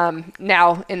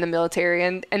now in the military,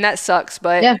 and that sucks.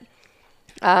 But yeah.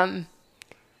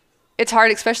 It's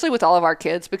hard, especially with all of our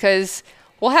kids, because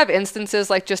we'll have instances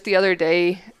like just the other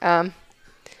day,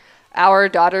 our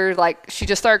daughter, like, she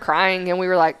just started crying, and we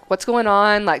were like, what's going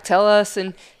on? Like, tell us.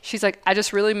 And she's like, I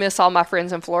just really miss all my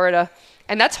friends in Florida.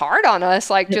 And that's hard on us,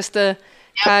 like, just to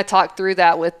kind of talk through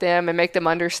that with them and make them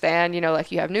understand, you know,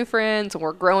 like, you have new friends and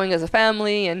we're growing as a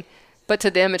family. But to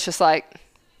them, it's just like,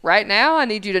 right now, I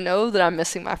need you to know that I'm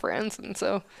missing my friends. And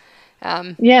so,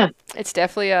 it's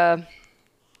definitely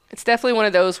one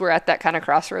of those, we're at that kind of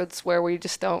crossroads where we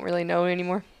just don't really know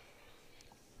anymore.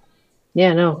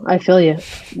 Yeah, no, I feel you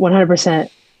 100%.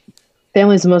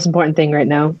 Family is the most important thing right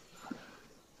now.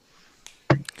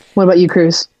 What about you,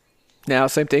 Cruz? Now,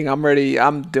 same thing. I'm ready.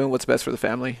 I'm doing what's best for the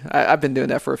family. I've been doing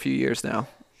that for a few years now.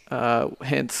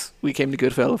 Hence, we came to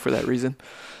Goodfellow for that reason.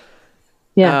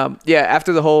 Yeah.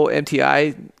 After the whole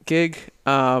MTI gig,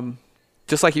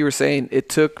 just like you were saying, it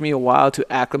took me a while to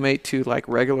acclimate to like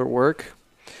regular work.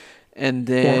 And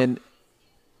then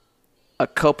a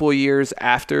couple of years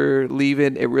after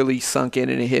leaving, it really sunk in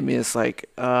and it hit me. It's like,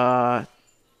 we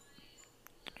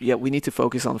need to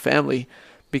focus on the family,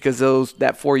 because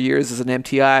that 4 years as an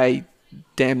MTI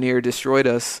damn near destroyed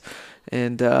us.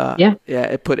 And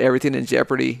it put everything in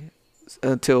jeopardy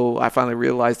until I finally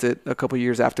realized it a couple of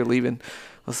years after leaving. I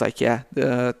was like,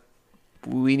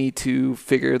 we need to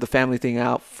figure the family thing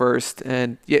out first.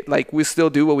 And yet, like, we still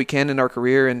do what we can in our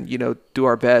career and, you know, do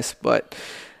our best. But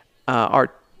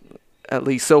at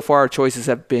least so far, our choices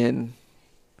have been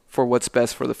for what's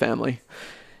best for the family.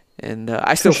 And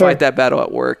I still fight that battle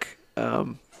at work.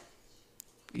 You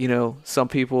know, some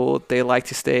people, they like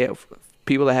to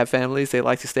people that have families, they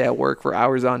like to stay at work for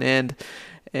hours on end.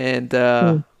 And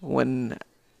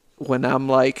when I'm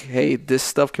like, hey, this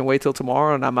stuff can wait till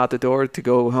tomorrow, and I'm out the door to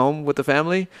go home with the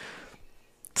family,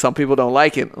 some people don't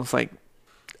like it. I was like,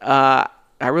 I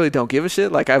really don't give a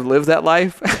shit. Like, I've lived that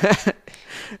life.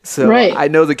 So I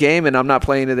know the game, and I'm not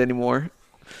playing it anymore.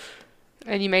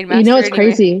 And you made Master. You know, it's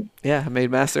crazy. Yeah, I made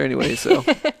Master anyway, so.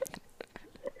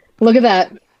 Look at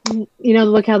that. You know,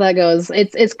 look how that goes.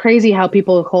 It's crazy how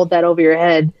people hold that over your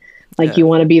head, like you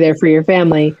want to be there for your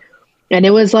family. And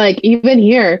it was like, even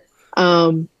here,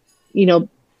 you know,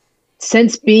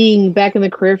 since being back in the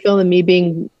career field and me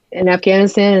being in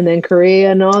Afghanistan and then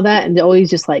Korea and all that, and always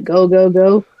just like go, go,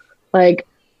 go. Like,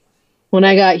 when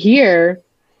I got here,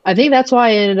 I think that's why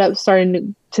I ended up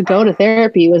starting to go to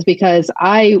therapy, was because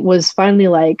I was finally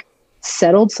like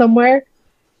settled somewhere,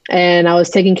 and I was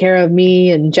taking care of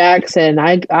me and Jax, and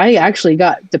I actually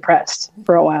got depressed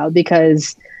for a while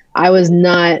because I was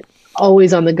not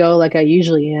always on the go like I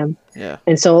usually am. Yeah.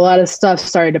 And so a lot of stuff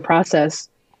started to process.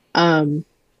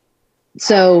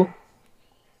 So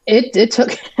it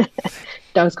took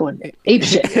dog's going ape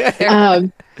shit.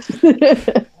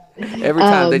 Every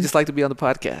time they just like to be on the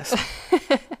podcast.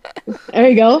 There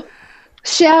you go.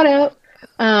 Shout out.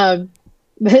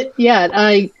 But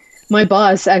yeah, my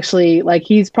boss actually, like,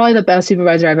 he's probably the best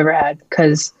supervisor I've ever had,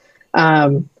 because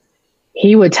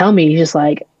he would tell me, just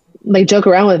like joke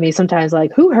around with me sometimes,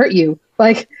 like, who hurt you?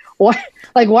 Like, why?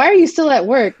 Like, why are you still at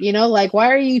work? You know, like,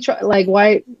 why are you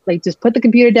why? Like, just put the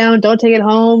computer down. Don't take it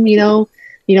home. You know.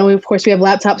 Of course, we have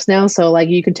laptops now, so like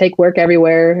you can take work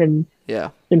everywhere, and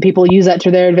people use that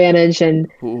to their advantage. And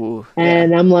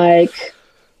I'm like,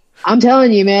 I'm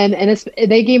telling you, man. And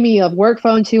they gave me a work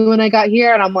phone too when I got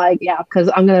here, and I'm like, yeah, because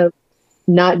I'm gonna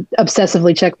not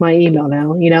obsessively check my email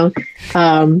now. You know.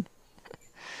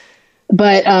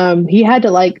 But he had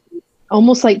to like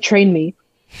almost like train me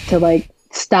to like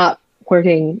stop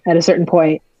working at a certain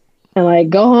point and like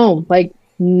go home. Like,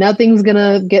 nothing's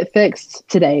gonna get fixed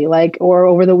today, like, or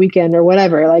over the weekend or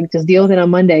whatever. Like, just deal with it on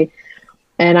Monday.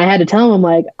 And I had to tell him,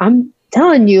 like, I'm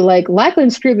telling you, like,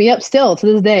 Lackland screwed me up still to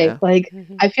this day. Yeah. Like,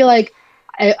 I feel like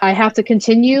I have to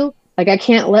continue. Like, I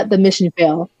can't let the mission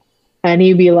fail. And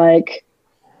he'd be like,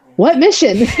 what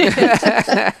mission?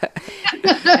 Yeah.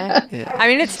 I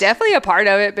mean, it's definitely a part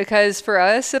of it, because for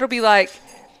us, it'll be like,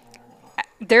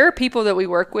 there are people that we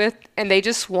work with and they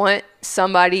just want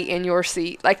somebody in your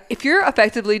seat. Like, if you're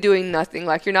effectively doing nothing,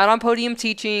 like you're not on podium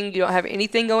teaching, you don't have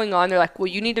anything going on, they're like, well,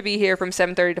 you need to be here from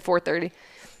 7:30 to 4:30.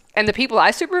 And the people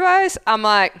I supervise, I'm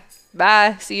like,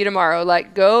 bye, see you tomorrow.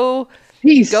 Like,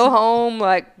 Peace. Go home,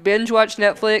 like binge watch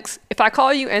Netflix. If I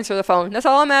call you, answer the phone. That's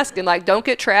all I'm asking. Like, don't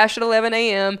get trashed at 11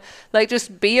 a.m. Like,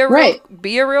 just be a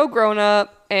real grown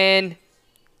up and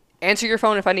answer your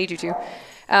phone if I need you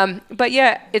to. But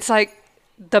yeah, it's like,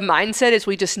 the mindset is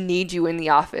we just need you in the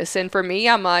office. And for me,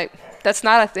 I'm like, that's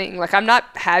not a thing. Like, I'm not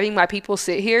having my people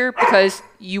sit here because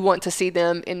you want to see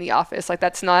them in the office. Like,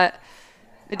 that's not,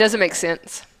 it doesn't make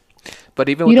sense. But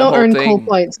even with you the don't whole earn thing, cool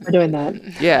points for doing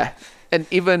that. Yeah. And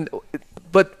even,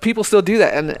 but people still do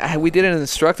that. And we did it in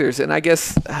instructors. And I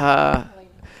guess,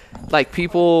 like,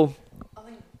 people,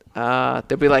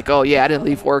 they'll be like, oh, yeah, I didn't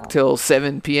leave work till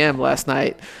 7 p.m. last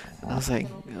night. And I was like,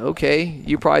 okay,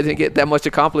 you probably didn't get that much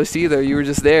accomplished either. You were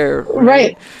just there.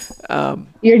 Right.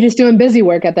 You're just doing busy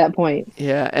work at that point.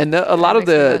 Yeah. And a lot of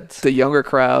the younger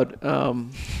crowd.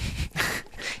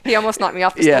 He almost knocked me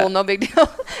off the stool. No big deal.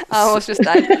 I almost just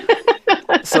died.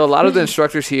 So a lot of the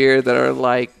instructors here that are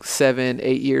like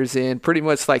 7-8 years in, pretty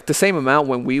much like the same amount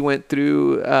when we went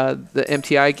through the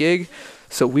MTI gig.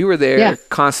 So we were there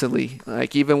constantly.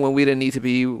 Like, even when we didn't need to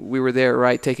be, we were there,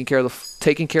 right, taking care of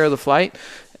the flight.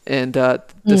 And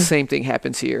the same thing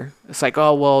happens here. It's like,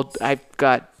 oh, well, I've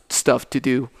got stuff to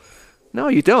do. No,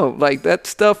 you don't. Like, that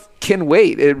stuff can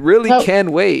wait. It really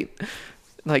can wait.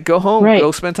 Like, go home,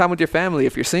 go spend time with your family.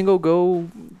 If you're single, go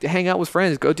hang out with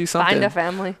friends, go do something. Find a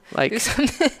family. Like,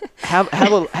 have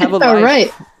a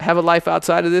life, have a life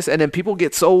outside of this. And then people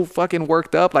get so fucking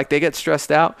worked up, like they get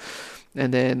stressed out.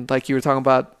 And then, like you were talking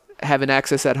about having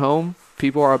access at home,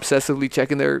 people are obsessively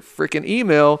checking their freaking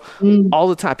email all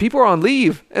the time. People are on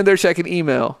leave and they're checking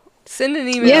email. Send an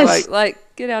email. Like,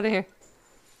 get out of here.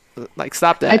 Like,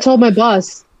 stop that. I told my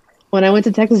boss when I went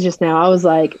to Texas just now, I was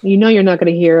like, you know, you're not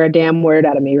going to hear a damn word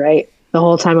out of me, right? The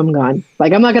whole time I'm gone.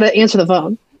 Like, I'm not going to answer the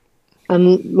phone.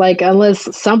 Like,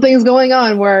 unless something's going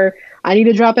on where I need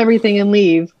to drop everything and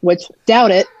leave, which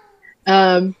doubt it.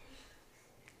 Don't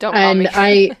call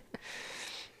me.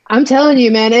 I'm telling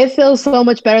you, man, it feels so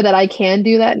much better that I can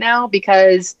do that now,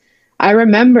 because I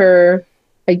remember,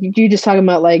 like, you just talking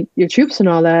about like your troops and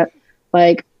all that.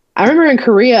 Like, I remember in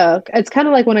Korea, it's kind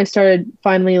of like when I started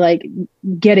finally like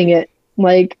getting it,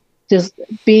 like just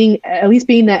being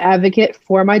that advocate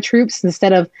for my troops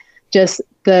instead of just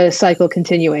the cycle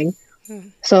continuing.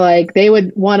 So like, they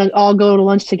would want to all go to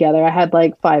lunch together. I had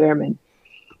like 5 airmen.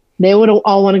 They would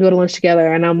all want to go to lunch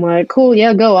together. And I'm like, cool,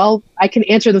 yeah, go. I can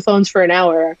answer the phones for an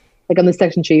hour. Like, I'm the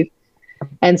section chief.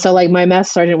 And so like my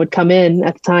mess sergeant would come in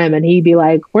at the time and he'd be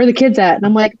like, where are the kids at? And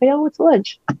I'm like, they all went to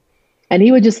lunch. And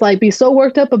he would just like be so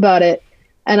worked up about it.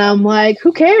 And I'm like,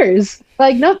 who cares?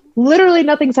 Like, no, literally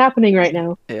nothing's happening right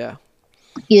now. Yeah.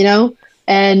 You know?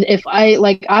 And if I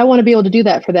want to be able to do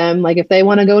that for them. Like, if they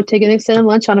want to go take an extended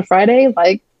lunch on a Friday,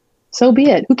 like, so be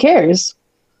it. Who cares?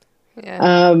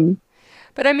 Yeah.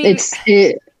 But I mean,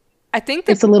 I think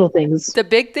it's the little things. The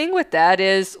big thing with that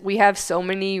is we have so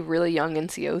many really young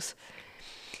NCOs.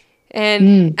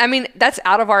 And I mean, that's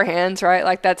out of our hands, right?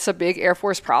 Like, that's a big Air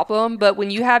Force problem. But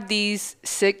when you have these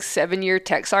 6-7 year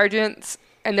tech sergeants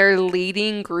and they're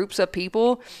leading groups of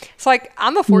people, it's like,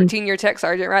 I'm a 14-year tech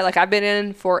sergeant, right? Like, I've been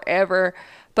in forever.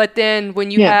 But then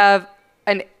when you have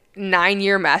a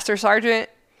 9-year master sergeant,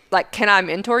 like, can I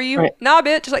mentor you? Right. Nah,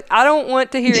 bitch. Like, I don't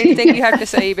want to hear anything you have to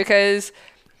say, because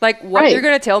like, what you're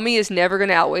going to tell me is never going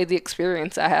to outweigh the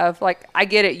experience I have. Like, I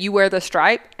get it. You wear the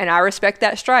stripe and I respect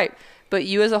that stripe. But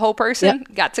you as a whole person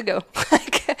got to go.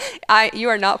 Like, you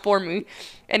are not for me.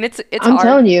 And it's I'm hard.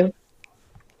 telling you.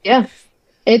 Yeah.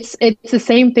 It's the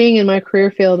same thing in my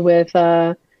career field with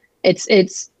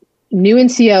it's new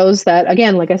NCOs that,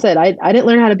 again, like I said, I didn't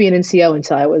learn how to be an NCO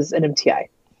until I was an MTI.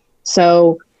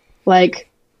 So like,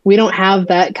 we don't have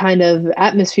that kind of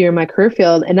atmosphere in my career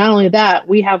field. And not only that,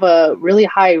 we have a really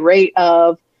high rate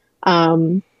of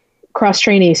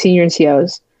cross-training senior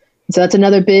NCOs. So that's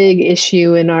another big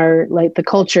issue in our, like, the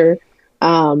culture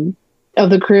of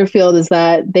the career field, is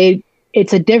that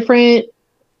it's a different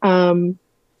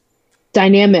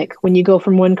dynamic when you go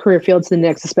from one career field to the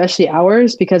next, especially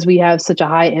ours, because we have such a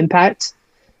high impact,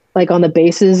 like on the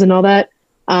bases and all that.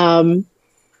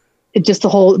 It just the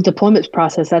whole deployment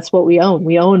process, that's what we own.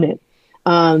 We own it.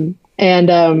 So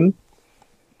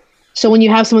when you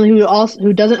have someone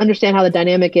who doesn't understand how the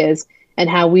dynamic is and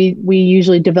how we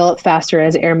usually develop faster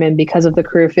as airmen because of the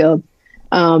career field,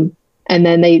 and and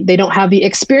then they don't have the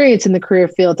experience in the career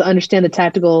field to understand the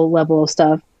tactical level of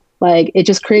stuff. Like, it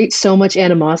just creates so much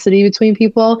animosity between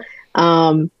people,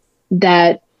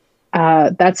 that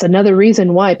that's another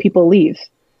reason why people leave.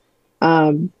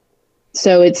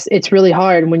 So it's really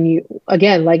hard when you,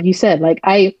 again, like you said, like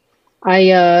I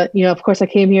of course I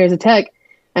came here as a tech,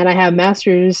 and I have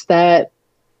masters that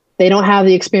they don't have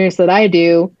the experience that I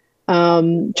do,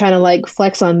 trying to like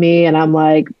flex on me. And I'm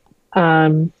like,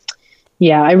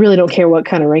 yeah, I really don't care what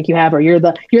kind of rank you have, or you're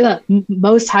the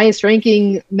most highest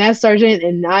ranking master sergeant,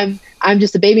 and I'm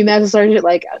just a baby master sergeant.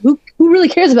 Like, who really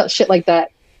cares about shit like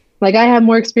that? Like, I have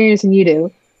more experience than you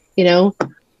do, you know?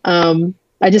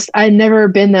 I've never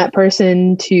been that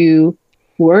person to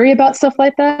worry about stuff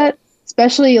like that.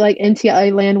 Especially like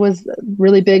NTI land was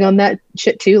really big on that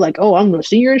shit too. Like, oh, I'm the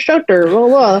senior instructor,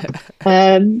 blah,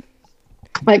 blah.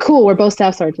 Like, cool, we're both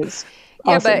staff sergeants.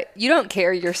 Yeah, Awesome. but you don't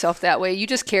carry yourself that way. You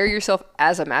just carry yourself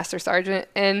as a master sergeant.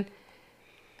 And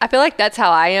I feel like that's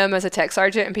how I am as a tech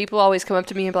sergeant. And people always come up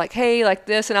to me and be like, hey, like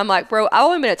this. And I'm like, bro, I've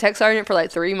only been a tech sergeant for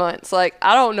like 3 months. Like,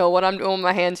 I don't know what I'm doing with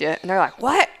my hands yet. And they're like,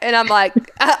 what? And I'm like,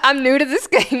 I'm new to this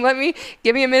game.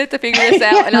 Give me a minute to figure this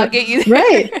out, and I'll get you there.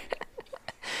 Right.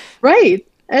 Right.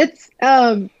 It's,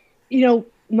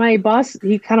 my boss,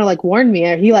 he kind of like warned me.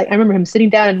 I remember him sitting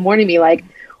down and warning me, like,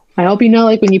 I hope you know,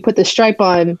 like, when you put the stripe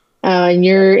on, and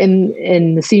you're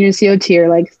in the senior NCO tier,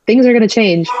 like, things are going to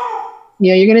change.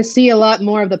 You know, you're going to see a lot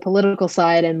more of the political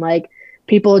side, and like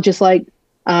people just like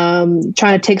trying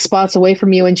to take spots away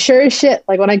from you. And sure as shit,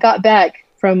 like when I got back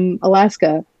from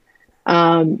Alaska,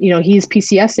 he's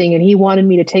PCSing, and he wanted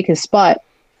me to take his spot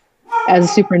as a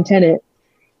superintendent.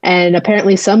 And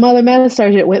apparently some other master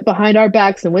sergeant went behind our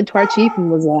backs and went to our chief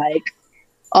and was like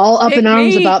all up in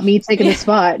arms about me taking the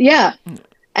spot. Yeah.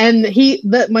 And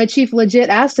my chief legit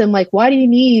asked him, like, why do you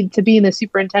need to be in the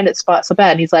superintendent spot so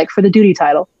bad? And he's like, for the duty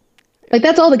title. Like,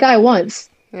 that's all the guy wants.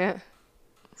 Yeah.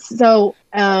 So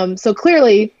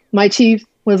clearly my chief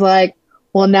was like,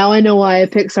 well, now I know why I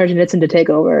picked Sergeant Eidson to take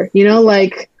over. You know,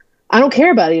 like, I don't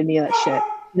care about any of that shit,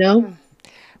 you know?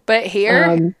 But here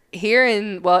in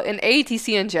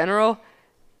AATC in general,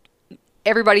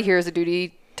 everybody here is a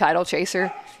duty title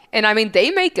chaser. And I mean,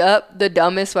 they make up the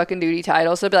dumbest fucking duty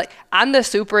titles. They'll be like, I'm the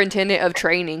superintendent of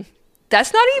training.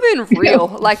 That's not even real.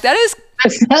 No. Like, that is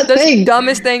the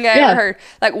dumbest thing I ever heard.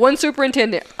 Like, one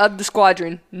superintendent of the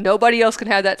squadron. Nobody else can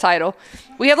have that title.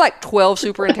 We have like 12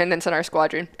 superintendents in our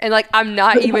squadron. And like, I'm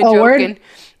not even joking.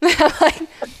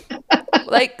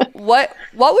 like, what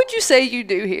would you say you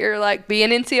do here? Like, be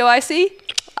an NCOIC?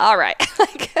 All right.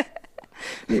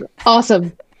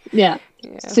 Awesome. Yeah.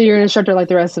 So you're an instructor like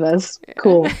the rest of us. Yeah.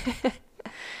 Cool.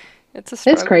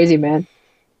 It's crazy, man.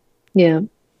 Yeah.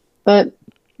 But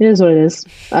it is what it is.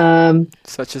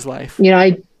 Such is life. You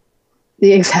know,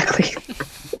 exactly.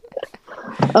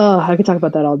 Oh, I could talk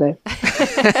about that all day.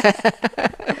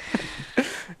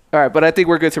 All right, but I think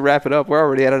we're good to wrap it up. We're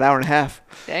already at an hour and a half.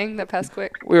 Dang, that passed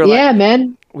quick.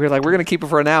 Man. We were like, we're going to keep it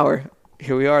for an hour.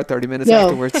 Here we are, 30 minutes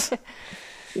afterwards.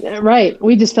 Right.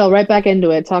 We just fell right back into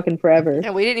it, talking forever.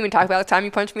 And we didn't even talk about the time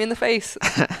you punched me in the face.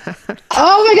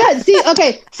 Oh my God. See,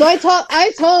 okay. So I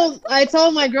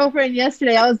told my girlfriend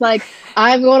yesterday, I was like,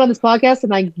 I'm going on this podcast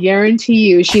and I guarantee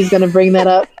you she's going to bring that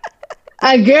up.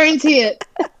 I guarantee it.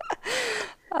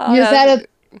 You just had to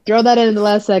throw that in the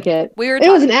last second.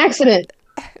 It was an accident.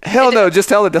 Hell no, just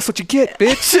tell her that's what you get,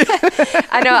 bitch.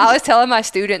 I know. I was telling my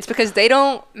students because they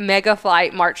don't mega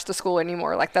flight march to school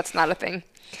anymore. Like, that's not a thing.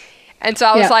 And so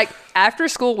I was like, after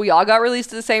school, we all got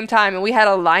released at the same time, and we had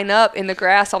a line up in the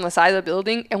grass on the side of the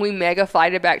building, and we mega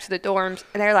flighted back to the dorms.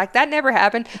 And they were like, that never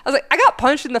happened. I was like, I got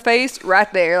punched in the face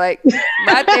right there. Like,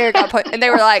 right there got punched. And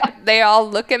they were like, they all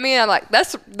look at me, and I'm like,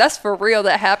 that's for real,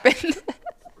 that happened.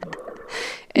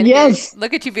 And yes.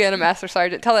 Look at you being a master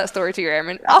sergeant. Tell that story to your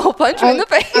airman. I'll punch you in the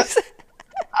face.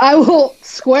 I will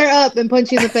square up and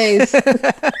punch you in the face.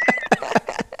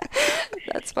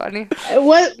 That's funny.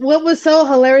 What was so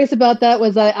hilarious about that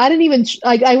was I didn't even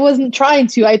I wasn't trying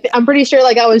to. I'm pretty sure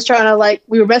like I was trying to like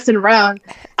we were messing around.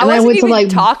 And I went even to like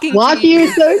talking block to you.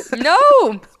 So.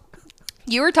 No.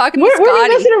 You were talking to Scotty. Were we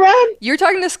messing around? You were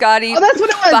talking to Scotty. Oh, that's what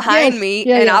it was. Behind me,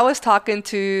 and I was talking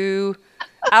to,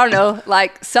 I don't know,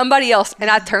 like somebody else. And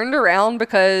I turned around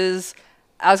because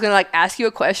I was gonna like ask you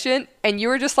a question, and you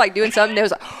were just like doing something. It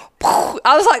was like,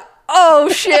 I was like, oh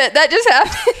shit, that just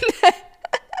happened.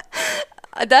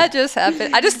 That just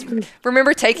happened. I just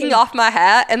remember taking off my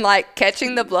hat and like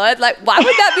catching the blood. Like, why would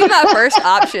that be my first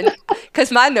option?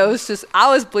 Because my nose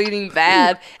I was bleeding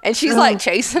bad. And she's like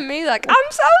chasing me like, I'm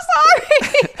so sorry.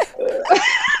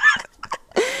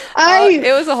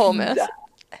 It was a whole mess.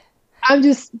 I'm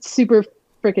just super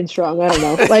freaking strong. I don't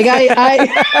know. Like I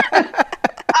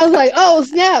was like, oh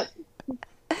snap.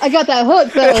 I got that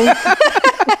hook though.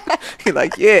 You're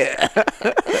like, yeah.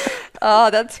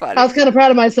 Oh, that's funny. I was kind of proud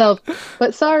of myself,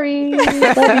 but sorry. Love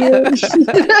you.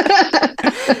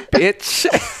 Bitch.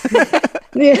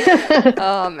 Yeah.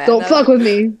 Oh man. Don't fuck with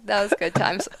me. That was good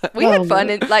times. We had fun,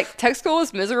 and like tech school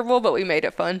was miserable, but we made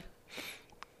it fun.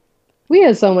 We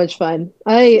had so much fun.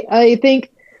 I think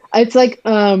it's like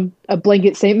a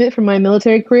blanket statement for my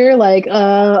military career. Like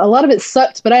a lot of it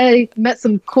sucked, but I met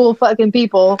some cool fucking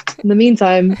people in the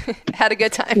meantime. Had a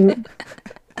good time.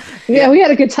 Yeah, we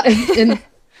had a good time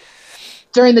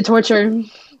during the torture.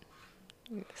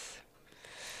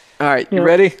 All right, you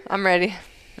ready? I'm ready.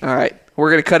 All right,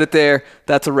 we're gonna cut it there.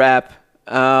 That's a wrap.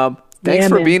 Thanks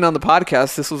for being on the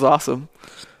podcast. This was awesome.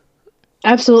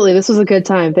 Absolutely, this was a good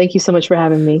time. Thank you so much for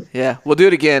having me. Yeah, we'll do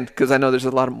it again because I know there's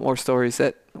a lot of more stories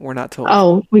that we're not told.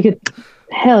 Oh, we could.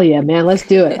 Hell yeah, man! Let's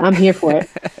do it. I'm here for it.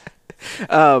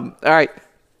 All right,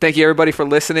 thank you everybody for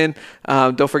listening.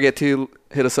 Don't forget to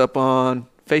hit us up on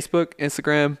Facebook,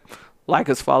 Instagram, like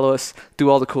us, follow us, do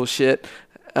all the cool shit.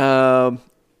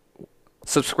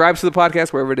 Subscribe to the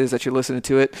podcast wherever it is that you're listening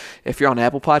to it. If you're on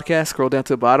Apple Podcasts, scroll down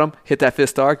to the bottom, hit that 5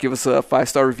 star, give us a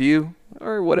 5-star review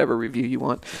or whatever review you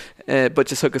want. But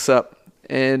just hook us up.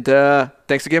 And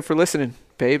thanks again for listening,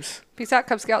 babes. Peace out,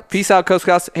 Cub Scouts. Peace out, Cub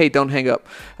Scouts. Hey, don't hang up.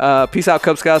 Peace out,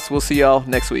 Cub Scouts. We'll see y'all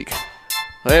next week.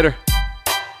 Later.